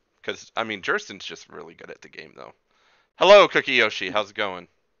 Because, I mean, Juriston's just really good at the game, though. Hello, Cookie Yoshi. How's it going?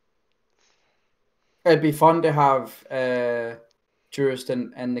 It'd be fun to have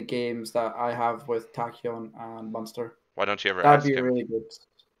Juriston in the games that I have with Tachyon and Munster. Why don't you ever That'd ask be him? really good.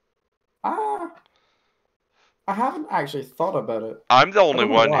 I haven't actually thought about it. I'm the I only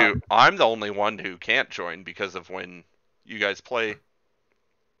don't know one why. who can't join because of when you guys play.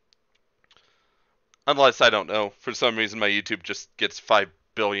 Unless, I don't know, for some reason my YouTube just gets 5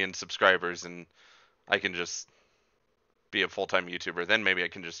 billion subscribers and I can just be a full-time YouTuber. Then maybe I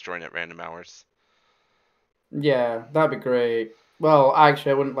can just join at random hours. Yeah, that'd be great. Well,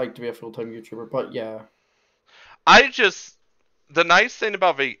 actually, I wouldn't like to be a full-time YouTuber, but yeah. The nice thing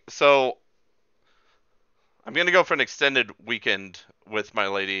about so I'm gonna go for an extended weekend with my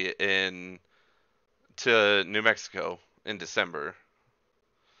lady to New Mexico in December.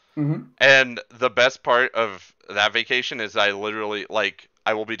 Mm-hmm. And the best part of that vacation is I literally, like,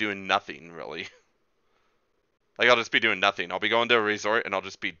 I will be doing nothing, really. Like, I'll just be doing nothing. I'll be going to a resort and I'll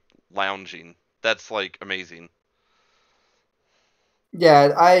just be lounging. That's, like, amazing.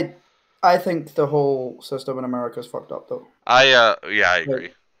 Yeah, I think the whole system in America is fucked up, though. Yeah, I agree.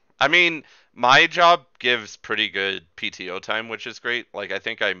 Like, I mean, my job gives pretty good PTO time, which is great. Like, I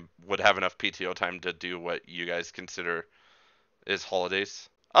think I would have enough PTO time to do what you guys consider is holidays.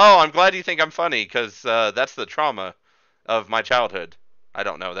 Oh, I'm glad you think I'm funny, because that's the trauma of my childhood. I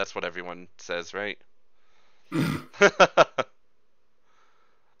don't know. That's what everyone says, right?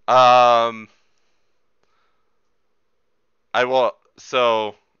 um, I will.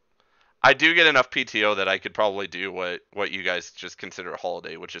 So I do get enough PTO that I could probably do what you guys just consider a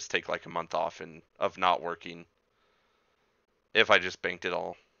holiday, which is take like a month off and of not working. If I just banked it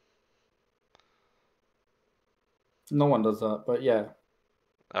all. no one does that, but yeah.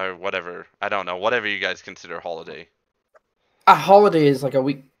 Or whatever. I don't know. Whatever you guys consider a holiday. A holiday is like a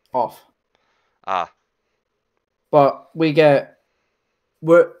week off, Ah, but we're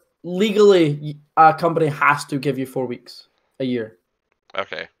legally a company has to give you 4 weeks a year,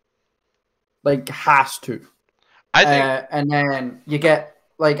 okay. like has to, I think and then you get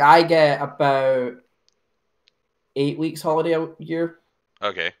like I get about 8 weeks holiday a year,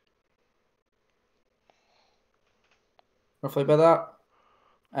 okay. roughly about that,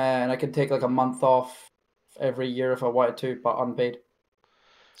 and I can take like a month off every year if I wanted to, but unpaid.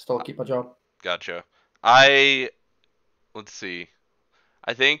 Still keep my job. Gotcha. Let's see.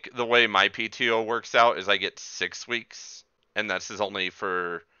 I think the way my PTO works out is I get 6 weeks, and this is only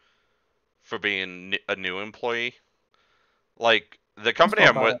for being a new employee. Like That's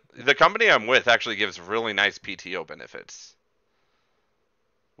not bad. the company I'm with actually gives really nice PTO benefits,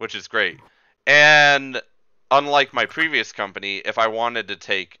 which is great. And unlike my previous company, if I wanted to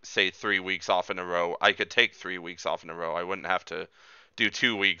take, say, 3 weeks off in a row, I could take 3 weeks off in a row. I wouldn't have to do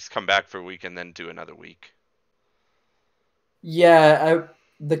 2 weeks, come back for a week, and then do another week. Yeah,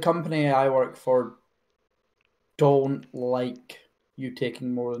 the company I work for don't like you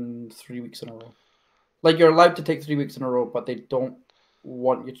taking more than 3 weeks in a row. Like you're allowed to take 3 weeks in a row, but they don't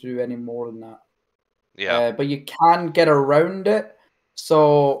want you to do any more than that. Yeah, But you can get around it.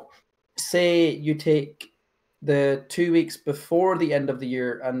 So, say you take the 2 weeks before the end of the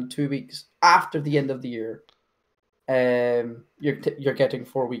year and 2 weeks after the end of the year. You're getting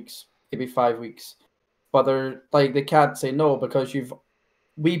 4 weeks, maybe 5 weeks, but they're like they can't say no because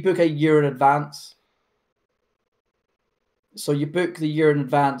we book a year in advance. So you book the year in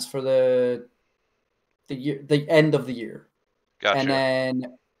advance for the end of the year, and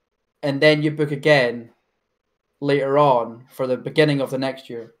gotcha, then you book again later on for the beginning of the next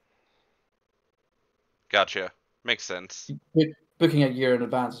year. gotcha. Makes sense. Booking a year in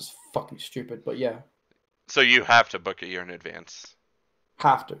advance is fucking stupid, but yeah, So you have to book a year in advance.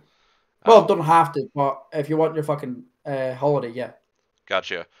 have to. Well, Oh, don't have to, but if you want your fucking holiday, yeah.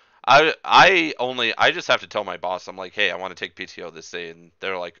 gotcha. I just have to tell my boss. I'm like, hey, I want to take PTO this day, and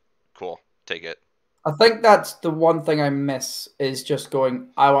they're like, cool, take it. I think that's the one thing I miss is just going.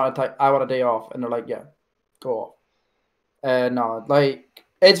 I want a day off, and they're like, yeah, go off. No, like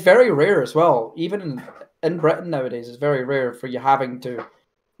it's very rare as well. Even in Britain nowadays, it's very rare for you having to.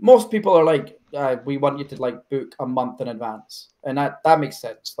 Most people are like, we want you to like book a month in advance, and that makes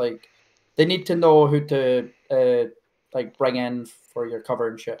sense. Like, They need to know who to like bring in for your cover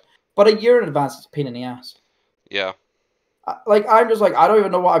and shit. But a year in advance is a pain in the ass. Yeah. Like I'm just like I don't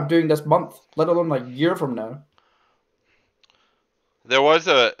even know what I'm doing this month, let alone like a year from now. There was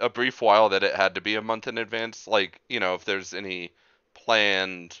a brief while that it had to be a month in advance. Like, if there's any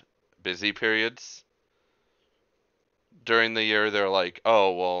planned busy periods during the year, they're like,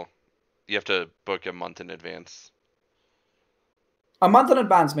 oh, well, you have to book a month in advance. A month in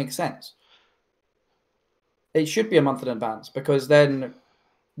advance makes sense. It should be a month in advance because then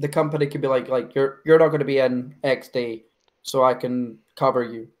the company could be like you're not going to be in X day, so I can cover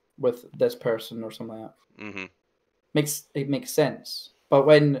you with this person or something like that. Mm-hmm. It makes sense. But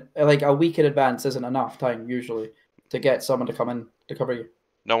when like a week in advance isn't enough time usually to get someone to come in to cover you,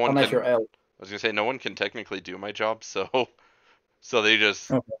 No one unless can. you're ill. I was gonna say no one can technically do my job, so they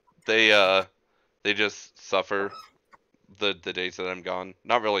just Okay. they uh they just suffer the days that I'm gone.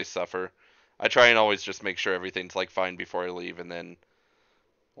 Not really suffer. I try and always just make sure everything's like fine before I leave, and then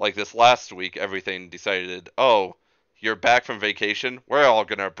like this last week, everything decided, oh, you're back from vacation. We're all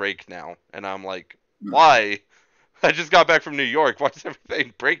gonna break now, and I'm like, why? I just got back from New York. Why is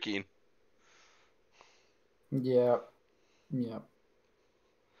everything breaking? Yeah, yeah.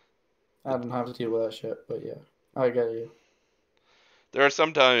 I don't have to deal with that shit, but yeah, I get you. There are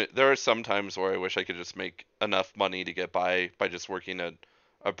some times where I wish I could just make enough money to get by just working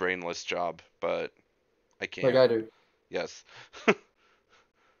a brainless job, but I Like can't. I do. Yes.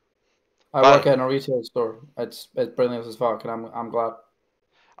 I work But in a retail store. It's brilliant as fuck, and I'm glad.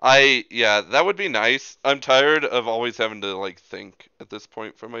 yeah, that would be nice. I'm tired of always having to like think at this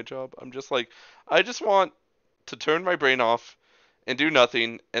point for my job. I'm just like, I just want to turn my brain off and do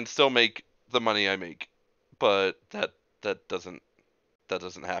nothing and still make the money I make. But that doesn't that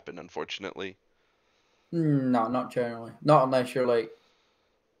doesn't happen, unfortunately. No, not generally. Not unless you're like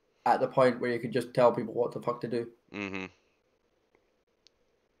at the point where you could just tell people what the fuck to do. Mm-hmm.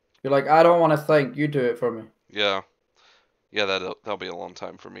 You're like, I don't want to think. You do it for me. Yeah. Yeah, that'll be a long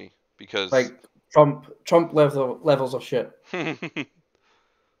time for me because Like Trump levels of shit.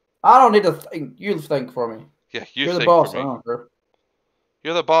 I don't need to think. You think for me. yeah, you You're the think for boss. I me. don't care.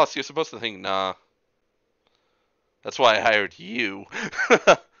 You're the boss. You're supposed to think, nah. That's why I hired you.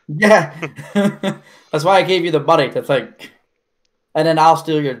 Yeah, that's why I gave you the money to think, and then I'll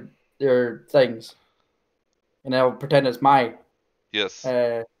steal your things, and I'll pretend it's my Yes.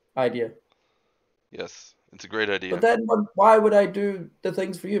 idea. Yes. It's a great But idea. then, why would I do the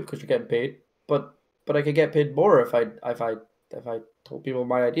things for you? Because you're getting paid. But I could get paid more if I told people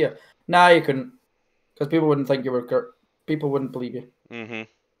my idea. Nah, you couldn't, because people wouldn't think you were. People wouldn't believe you. Mm-hmm.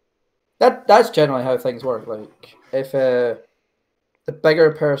 That's generally how things work. Like if the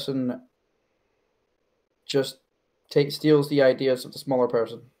bigger person just steals the ideas of the smaller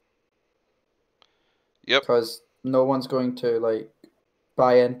person, Yep. because no one's going to like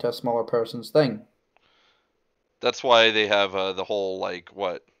buy into a smaller person's thing. That's why they have the whole like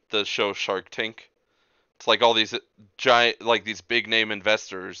what the show Shark Tank. It's like all these giant like these big name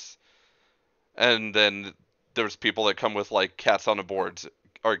investors, and then there's people that come with like cats on a board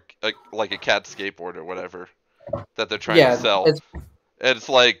or like a cat skateboard or whatever that they're trying to Yeah, sell. And it's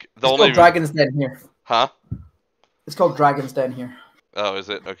like the it's called only Dragon's Den here. huh? It's called Dragon's Den here. Oh, is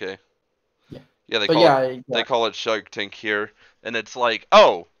it okay? Yeah. Yeah, But yeah, they yeah. call it Shark Tank here, and it's like,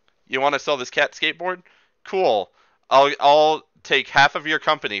 oh, you want to sell this cat skateboard? Cool. I'll take half of your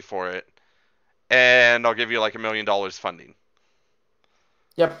company for it, and I'll give you like $1 million funding.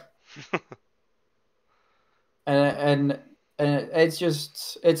 Yep. And it's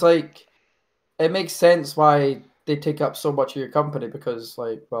just it's like it makes sense why they take up so much of your company because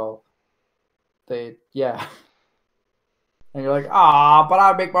like well they yeah and you're like but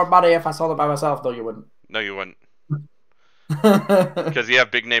I'd make more money if I sold it by myself. No, you wouldn't. No, you wouldn't, because you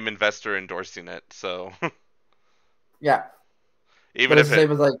have big name investor endorsing it. So Yeah, even but it's if the it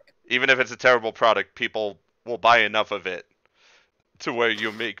same as like even if it's a terrible product, people will buy enough of it to where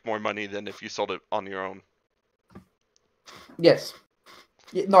you make more money than if you sold it on your own. yes.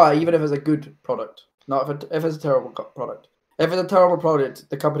 No, even if it's a good product, not if it's a terrible product. If it's a terrible product,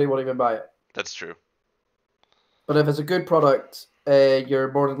 the company won't even buy it. That's true. But if it's a good product,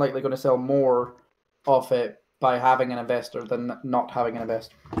 you're more than likely going to sell more of it by having an investor than not having an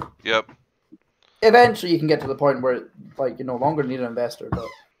investor. Yep. Eventually, you can get to the point where like you no longer need an investor.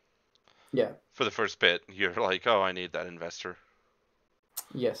 But yeah, For the first bit, you're like, oh, I need that investor.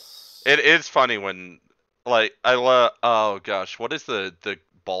 yes, It is funny when, like, I love. Oh gosh, what is the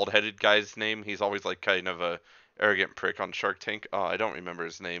bald-headed guy's name? He's always like kind of a arrogant prick on Shark Tank. Oh, I don't remember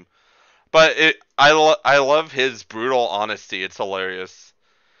his name, but I love his brutal honesty. It's hilarious.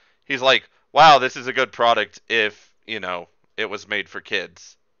 He's like, wow, this is a good product if, it was made for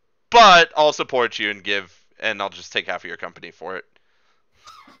kids. But I'll support you and I'll just take half of your company for it.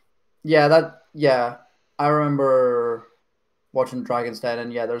 Yeah, I remember watching Dragon's Den,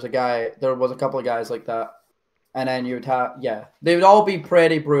 and there was a couple of guys like that, and then you would have, they would all be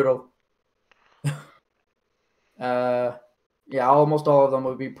pretty brutal. Almost all of them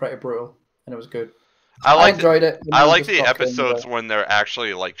would be pretty brutal, and it was good. I enjoyed it. I like the episodes when they're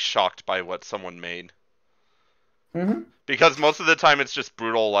actually like shocked by what someone made. Mm-hmm. Because most of the time it's just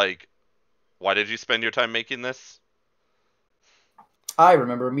brutal, like, why did you spend your time making this? I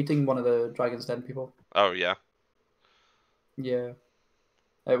remember meeting one of the Dragon's Den people. Oh, yeah? Yeah.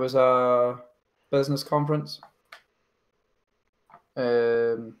 It was a business conference.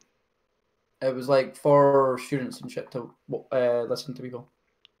 It was like for students and shit to listen to people.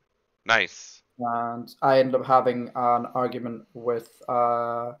 Nice. And I ended up having an argument with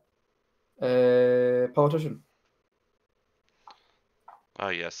a politician. Oh,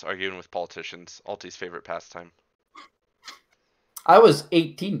 yes, arguing with politicians. Alti's favorite pastime. I was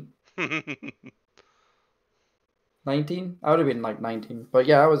 18. 19? I would have been like 19. But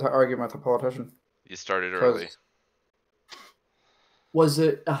yeah, I was arguing with a politician. You started early. I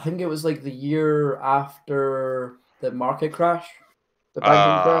think it was like the year after the market crash? The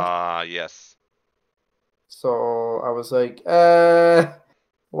banking crash? Yes. So I was like,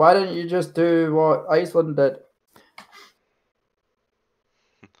 why didn't you just do what Iceland did?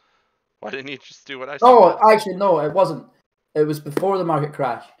 Why didn't you just do what I said? Oh, actually, no, it wasn't. It was before the market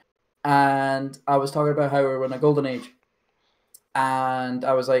crash. And I was talking about how we were in a golden age. And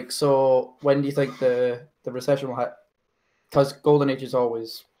I was like, so when do you think the recession will hit? Because golden age is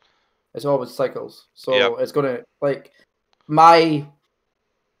always cycles. So It's going to, like, my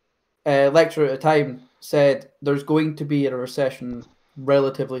lecturer at the time said there's going to be a recession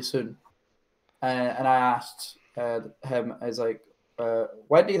relatively soon. And I asked him, I was like,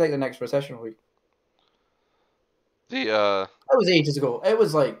 when do you think the next recession will be? That was ages ago. It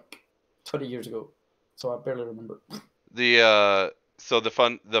was like 20 years ago. So I barely remember. So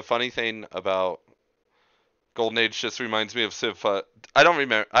the funny thing about Golden Age just reminds me of Civ. I don't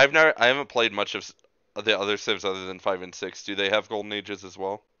remember. I haven't played much of the other Civs other than 5 and 6. Do they have Golden Ages as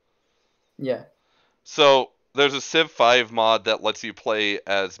well? Yeah. So there's a Civ 5 mod that lets you play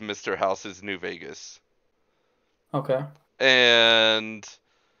as Mr. House's New Vegas. Okay. And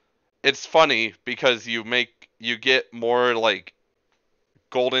it's funny because you get more like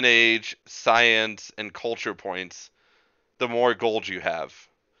Golden Age science and culture points the more gold you have.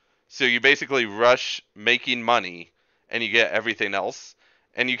 So you basically rush making money and you get everything else.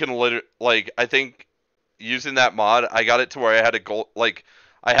 And you can I think using that mod, I got it to where I had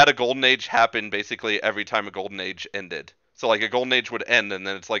a golden age happen basically every time a golden age ended. So like a golden age would end and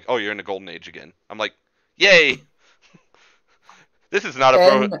then it's like, oh, you're in a golden age again. I'm like, yay! This is not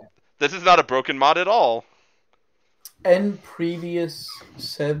a broken mod at all. In previous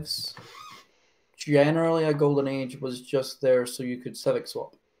civs, generally a golden age was just there so you could civic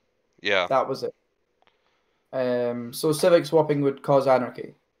swap. Yeah. That was it. So civic swapping would cause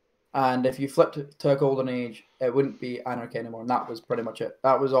anarchy. And if you flipped to a golden age, it wouldn't be anarchy anymore. And that was pretty much it.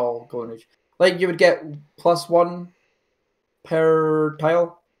 That was all golden age. Like you would get +1 per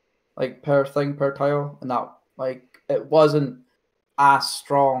tile. Like per tile. And that it wasn't as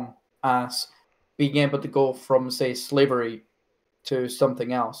strong as being able to go from, say, slavery to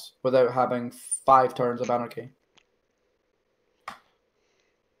something else without having 5 turns of anarchy.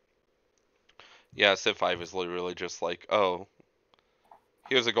 Yeah, Civ 5 is literally just like, oh,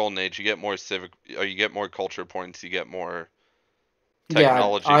 here's a golden age. You get more you get more culture points. You get more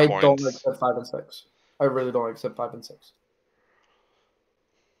technology points. I don't like Civ 5 and 6. I really don't like Civ 5 and 6.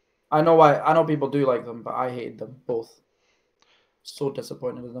 I know people do like them, but I hated them both. So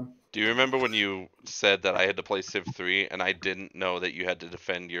disappointed in them. Do you remember when you said that I had to play Civ 3 and I didn't know that you had to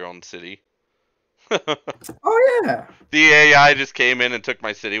defend your own city? Oh, yeah. The AI just came in and took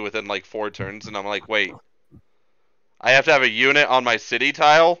my city within like 4 turns, and I'm like, wait. I have to have a unit on my city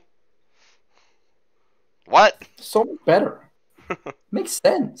tile? What? So much better. Makes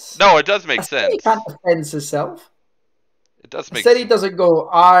sense. No, it does make sense. He can't defend himself. It does make sense. City doesn't go,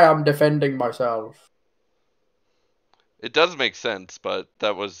 I am defending myself. It does make sense, but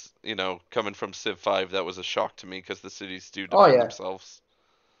that was, coming from Civ 5, that was a shock to me because the cities do defend themselves.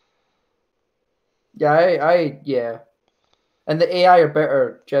 Yeah, yeah. And the AI are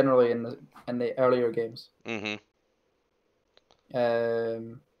better generally in the earlier games. Mm-hmm.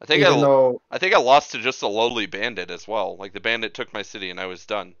 I think I lost to just a lowly bandit as well. Like the bandit took my city and I was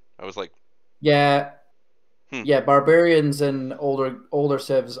done. I was like, yeah. Hmm. Yeah, barbarians in older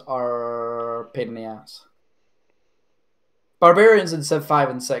civs are pain in the ass. Barbarians in Civ 5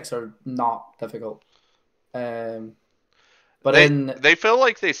 and 6 are not difficult. Um, but They in they feel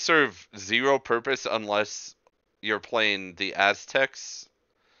like they serve zero purpose unless you're playing the Aztecs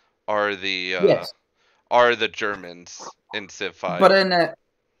or yes, the Germans in Civ but 5.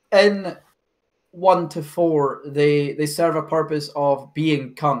 in 1 to 4, they serve a purpose of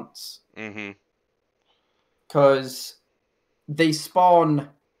being cunts Mm-hmm. because they spawn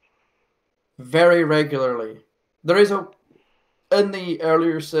very regularly. There is a in the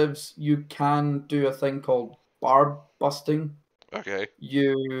earlier civs you can do a thing called barb busting. Okay.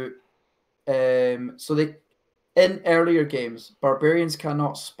 You so they in earlier games barbarians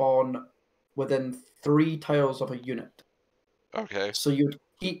cannot spawn within 3 tiles of a unit. Okay. So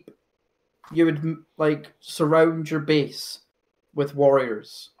you would like surround your base with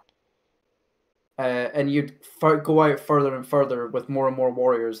warriors, and you'd go out further and further with more and more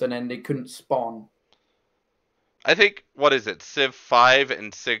warriors, and then they couldn't spawn. I think what is it? Civ 5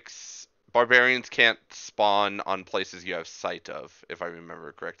 and 6 barbarians can't spawn on places you have sight of, if I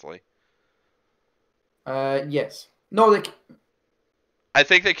remember correctly. Yes, no, I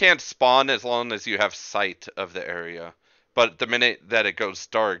think they can't spawn as long as you have sight of the area. But the minute that it goes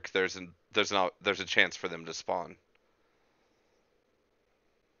dark, there's a chance for them to spawn.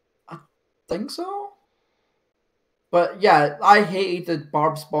 I think so. But yeah, I hated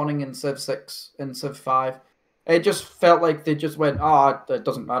barb spawning in Civ 6 and Civ 5. It just felt like they just went, ah, oh, it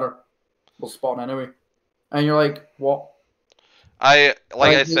doesn't matter. We'll spawn anyway. And you're like, what?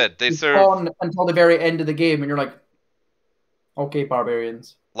 Like I said, they You serve spawn until the very end of the game, and you're like, okay,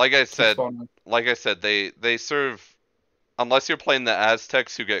 barbarians, like I keep said, spawning. they serve unless you're playing the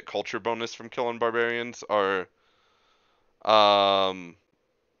Aztecs who get culture bonus from killing barbarians or um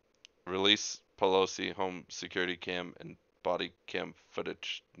release Pelosi home security cam and body cam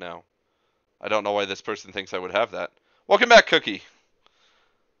footage now. I don't know why this person thinks I would have that. Welcome back, Cookie.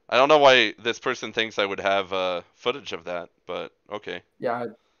 I don't know why this person thinks I would have footage of that, but okay. Yeah,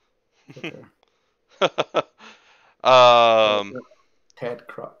 okay. um, Ted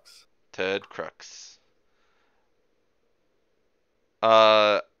Crux. Ted Crux.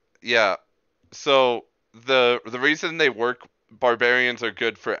 Uh, yeah. So the reason they work barbarians are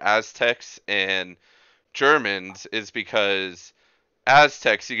good for Aztecs and Germans is because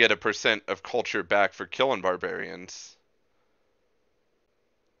Aztecs you get a percent of culture back for killing barbarians,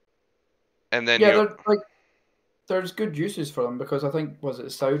 and then Yeah, you they're like there's good uses for them because I think was it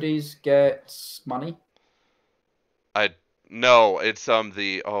Saudis gets money. I no, it's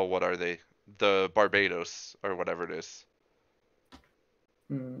the oh what are they? The Barbados or whatever it is.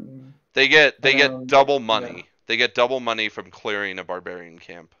 Mm. They And get then double yeah, money. They get double money from clearing a barbarian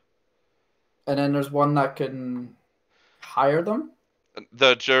camp. and then there's one that can hire them.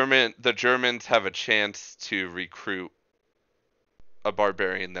 The Germans have a chance to recruit a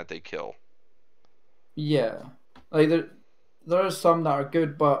barbarian that they kill. Yeah, like there are some that are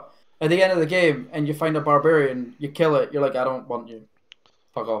good, but at the end of the game, and you find a barbarian, you kill it. You're like, I don't want you.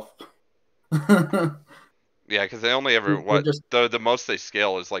 Fuck off. Yeah, because they only ever They're what just the most they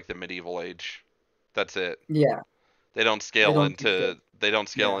scale is like the medieval age. That's it. yeah. They don't do shit. They don't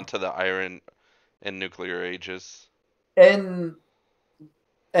scale Yeah. into the iron and nuclear ages. In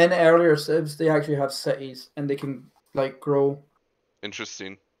in earlier civs, they actually have cities, and they can like grow,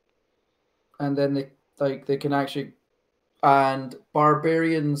 Interesting. and then they can actually and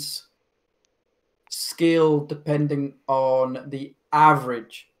barbarians scale depending on the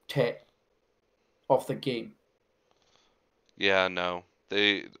average tech of the game. Yeah, no.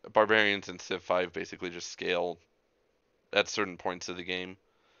 They barbarians in Civ 5 basically just scale at certain points of the game.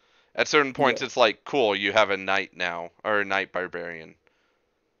 At certain points Yeah. it's like, cool, you have a knight now or a knight barbarian.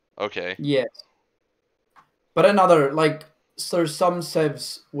 Okay. Yes. But another like so there's some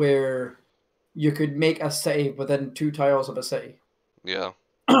civs where you could make a city within 2 tiles of a city. Yeah.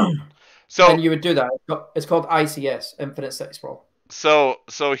 And So you would do that. It's called ICS, Infinite City Sprawl. so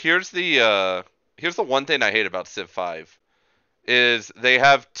here's the one thing I hate about Civ 5 is they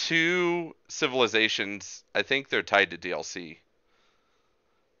have two civilizations, I think they're tied to DLC,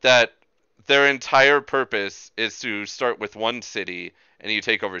 that their entire purpose is to start with one city and you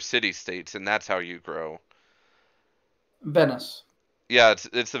take over city states and that's how you grow. Venice. Yeah,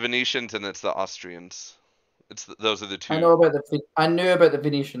 it's the Venetians and it's the Austrians. Those are the I two. know about I knew about the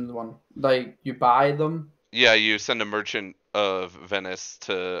Venetian one. Like you buy them. Yeah, you send a merchant of Venice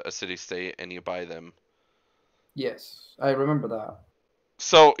to a city state and you buy them. Yes, I remember that.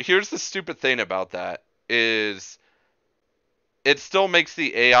 So here's the stupid thing about that is it still makes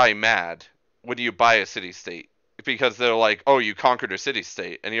the AI mad when you buy a city state, because they're like, oh, you conquered a city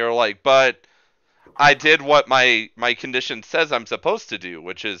state, and you're like, but I did what my condition says I'm supposed to do,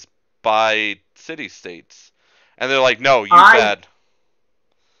 which is buy city states, and they're like, no, you I bad.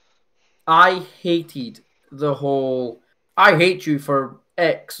 I hated the whole I hate you for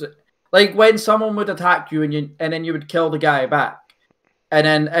X. Like when someone would attack you and then you would kill the guy back. And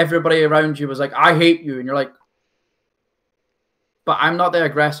then everybody around you was like, I hate you, and you're like, but I'm not the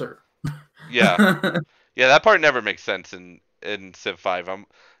aggressor. Yeah, yeah, that part never makes sense in Civ 5.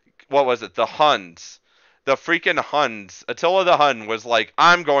 What was it? The Huns. The freaking Huns. Attila the Hun was like,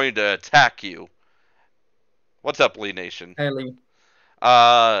 I'm going to attack you. What's up, Lee Nation? Ellie.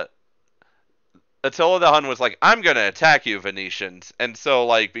 Uh, Attila the Hun was like, I'm going to attack you, Venetians. And so,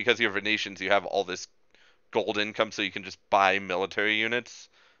 like, because you're Venetians, you have all this gold income so you can just buy military units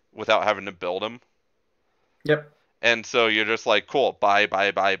without having to build them. Yep. And so you're just like, cool, buy,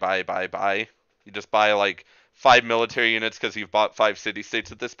 buy, buy, buy, buy, buy. You just buy like 5 military units because you've bought 5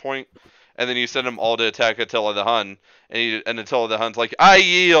 city-states at this point, and then you send them all to attack Attila the Hun, and Attila the Hun's like, I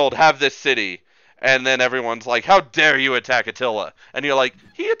yield, have this city. And then everyone's like, how dare you attack Attila? And you're like,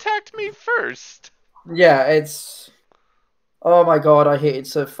 he attacked me first. Yeah, it's. Oh my god, I hated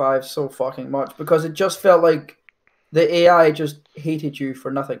Civ 5 so fucking much because it just felt like the AI just hated you for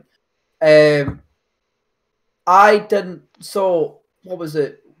nothing. Um, I didn't. So, what was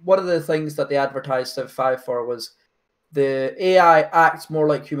it? One of the things that they advertised Civ 5 for was the AI acts more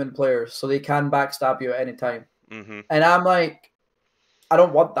like human players, so they can backstab you at any time. Mm-hmm. And I'm like, I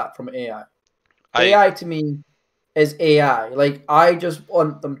don't want that from AI. I AI to me is AI. Like I just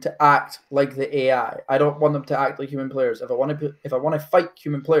want them to act like the AI. I don't want them to act like human players. If I want to fight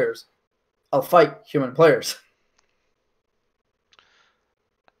human players, I'll fight human players.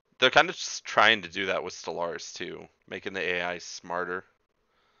 they're kind of just trying to do that with Stellaris too, making the AI smarter.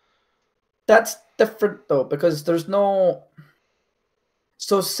 That's different though because there's no.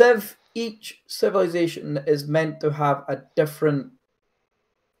 So Civ, each civilization is meant to have a different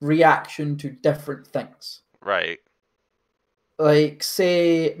reaction to different things. Right. Like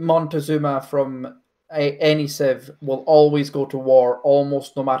say Montezuma from any Civ will always go to war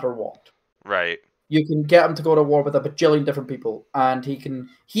almost no matter what. Right. You can get him to go to war with a bajillion different people, and he can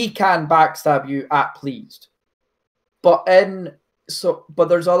backstab you at pleased. But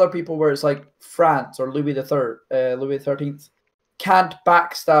there's other people where it's like France or Louis the Third, Louis XIII, can't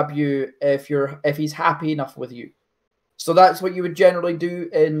backstab you if he's happy enough with you. So that's what you would generally do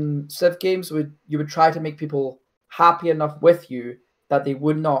in Civ games. You would try to make people happy enough with you that they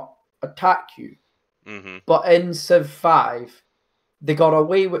would not attack you. Mm-hmm. But in Civ 5, they got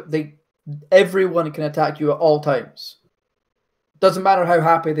away with everyone can attack you at all times. Doesn't matter how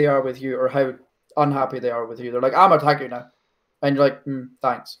happy they are with you or how unhappy they are with you. They're like, I'm attacking you now. And you're like,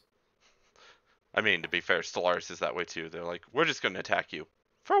 thanks. I mean, to be fair, Stellaris is that way too. They're like, we're just going to attack you.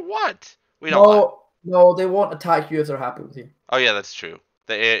 For what? We don't want. No, they won't attack you if they're happy with you. Oh yeah, that's true.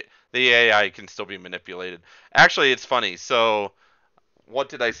 The AI can still be manipulated. Actually, it's funny. So, what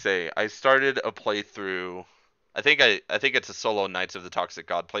did I say? I started a playthrough. I think it's a solo Knights of the Toxic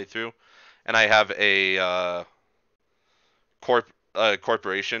God playthrough, and I have a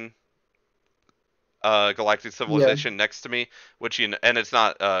corporation, galactic Yeah. civilization next to me, which and it's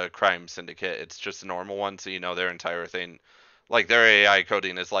not a crime syndicate. It's just a normal one. So their entire thing, like their AI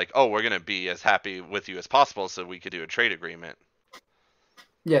coding is like, oh, we're gonna be as happy with you as possible, so we could do a trade agreement.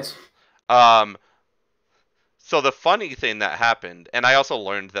 Yes. Um, so the funny thing that happened, and I also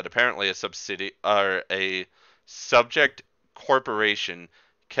learned that apparently a subject corporation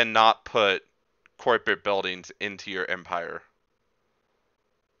cannot put corporate buildings into your empire.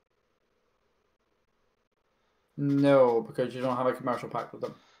 No, because you don't have a commercial pact with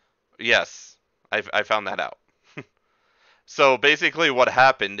them. Yes, I found that out. So basically, what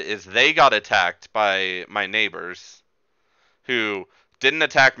happened is they got attacked by my neighbors, who didn't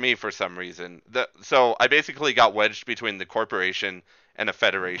attack me for some reason. So I basically got wedged between the corporation and a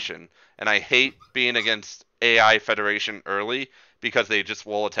federation, and I hate being against AI Federation early because they just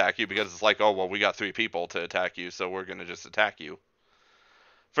will attack you because it's like, oh well, we got 3 people to attack you, so we're gonna just attack you.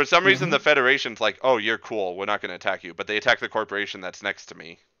 For some reason, the Federation's like, oh, you're cool, we're not gonna attack you, but they attack the corporation that's next to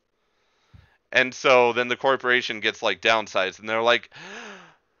me. And so then the corporation gets like downsized, and they're like,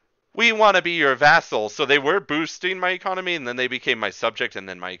 we want to be your vassal. So they were boosting my economy, and then they became my subject, and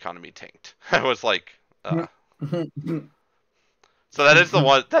then my economy tanked. I was like, So that is the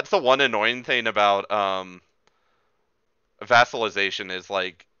one. That's the one annoying thing about vassalization is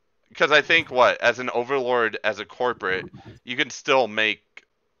like, because I think as an overlord, as a corporate, you can still make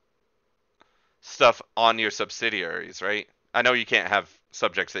stuff on your subsidiaries, right? I know you can't have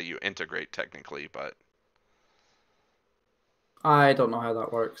subjects that you integrate technically, but I don't know how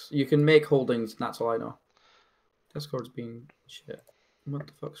that works. You can make holdings, and that's all I know. Discord's being shit. What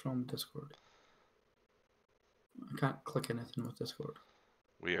the fuck's wrong with Discord? I can't click anything with Discord.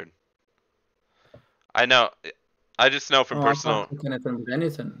 weird. I know. I just know from I personal. can't click anything with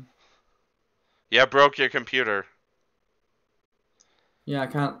anything. Yeah, broke your computer. Yeah, I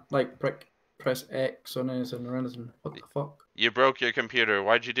can't like press X on anything or anything. What the fuck? You broke your computer.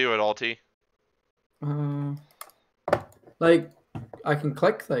 Why'd you do it, Alti? Like I can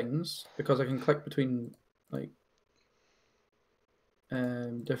click things because I can click between like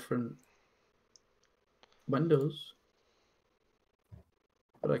different windows,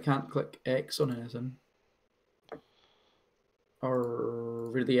 but I can't click X on anything or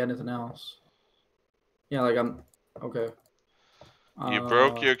really anything else. Yeah, like I'm okay. You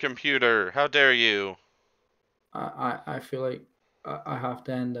broke your computer. How dare you? I feel like I have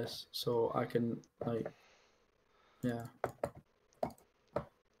to end this so I can like yeah.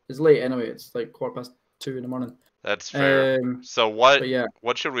 It's late anyway. It's like 2:15 in the morning. That's fair. So But yeah,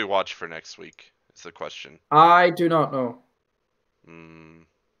 what should we watch for next week? Is the question. I do not know.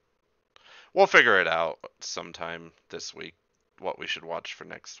 We'll figure it out sometime this week. What we should watch for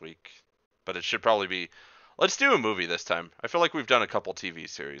next week, but it should probably be. Let's do a movie this time. I feel like we've done a couple TV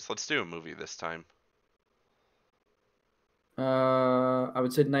series. Let's do a movie this time. I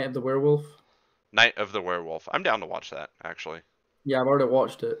would say Night of the Werewolf. Night of the Werewolf. I'm down to watch that, actually. Yeah, I've already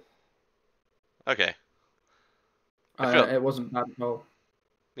watched it. Okay. It wasn't bad at all.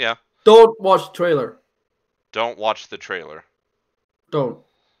 Yeah. Don't watch the trailer. Don't watch the trailer. Don't.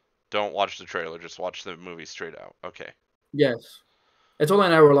 Don't watch the trailer. Just watch the movie straight out. Okay. Yes. It's only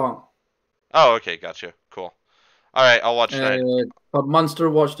an hour long. Oh, okay. Gotcha. Cool. All right. I'll watch Night. But Munster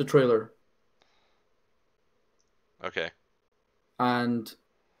watched the trailer. Okay. And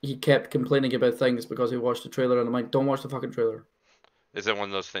he kept complaining about things because he watched the trailer, and I'm like, don't watch the fucking trailer. Is it one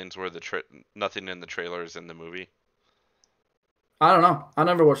of those things where nothing in the trailer is in the movie? I don't know. I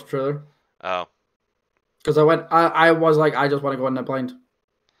never watched the trailer. Oh. Because I was like, I just want to go in there blind.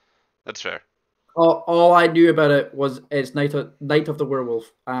 That's fair. All I knew about it was it's Night of the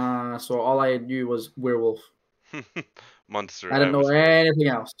Werewolf. So all I knew was werewolf. Monster. I didn't know anything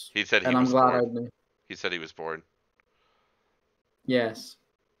else. He said and I'm glad I knew. He said he was bored. Yes.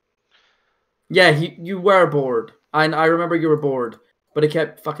 Yeah, you were bored. I remember you were bored, but he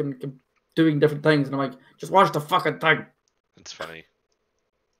kept fucking doing different things, and I'm like, just watch the fucking thing. It's funny.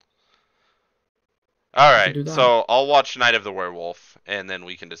 All right, so I'll watch Night of the Werewolf, and then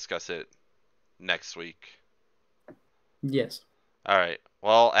we can discuss it next week. Yes. All right.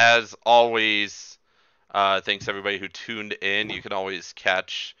 Well, as always, thanks everybody who tuned in. You can always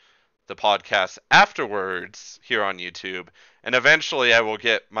catch the podcast afterwards here on YouTube, and eventually I will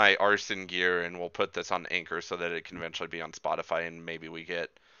get my arson gear and we'll put this on Anchor so that it can eventually be on Spotify, and maybe we get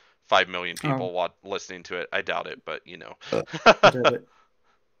 5 million people listening to it. I doubt it, but you know.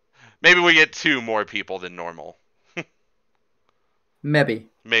 Maybe we get 2 more people than normal. Maybe.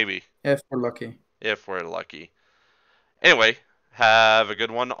 If we're lucky. Anyway, have a good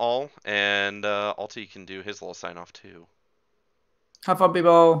one all, and Alti can do his little sign off too. Have fun,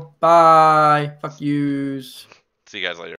 people. Bye. Fuck yous. See you guys later.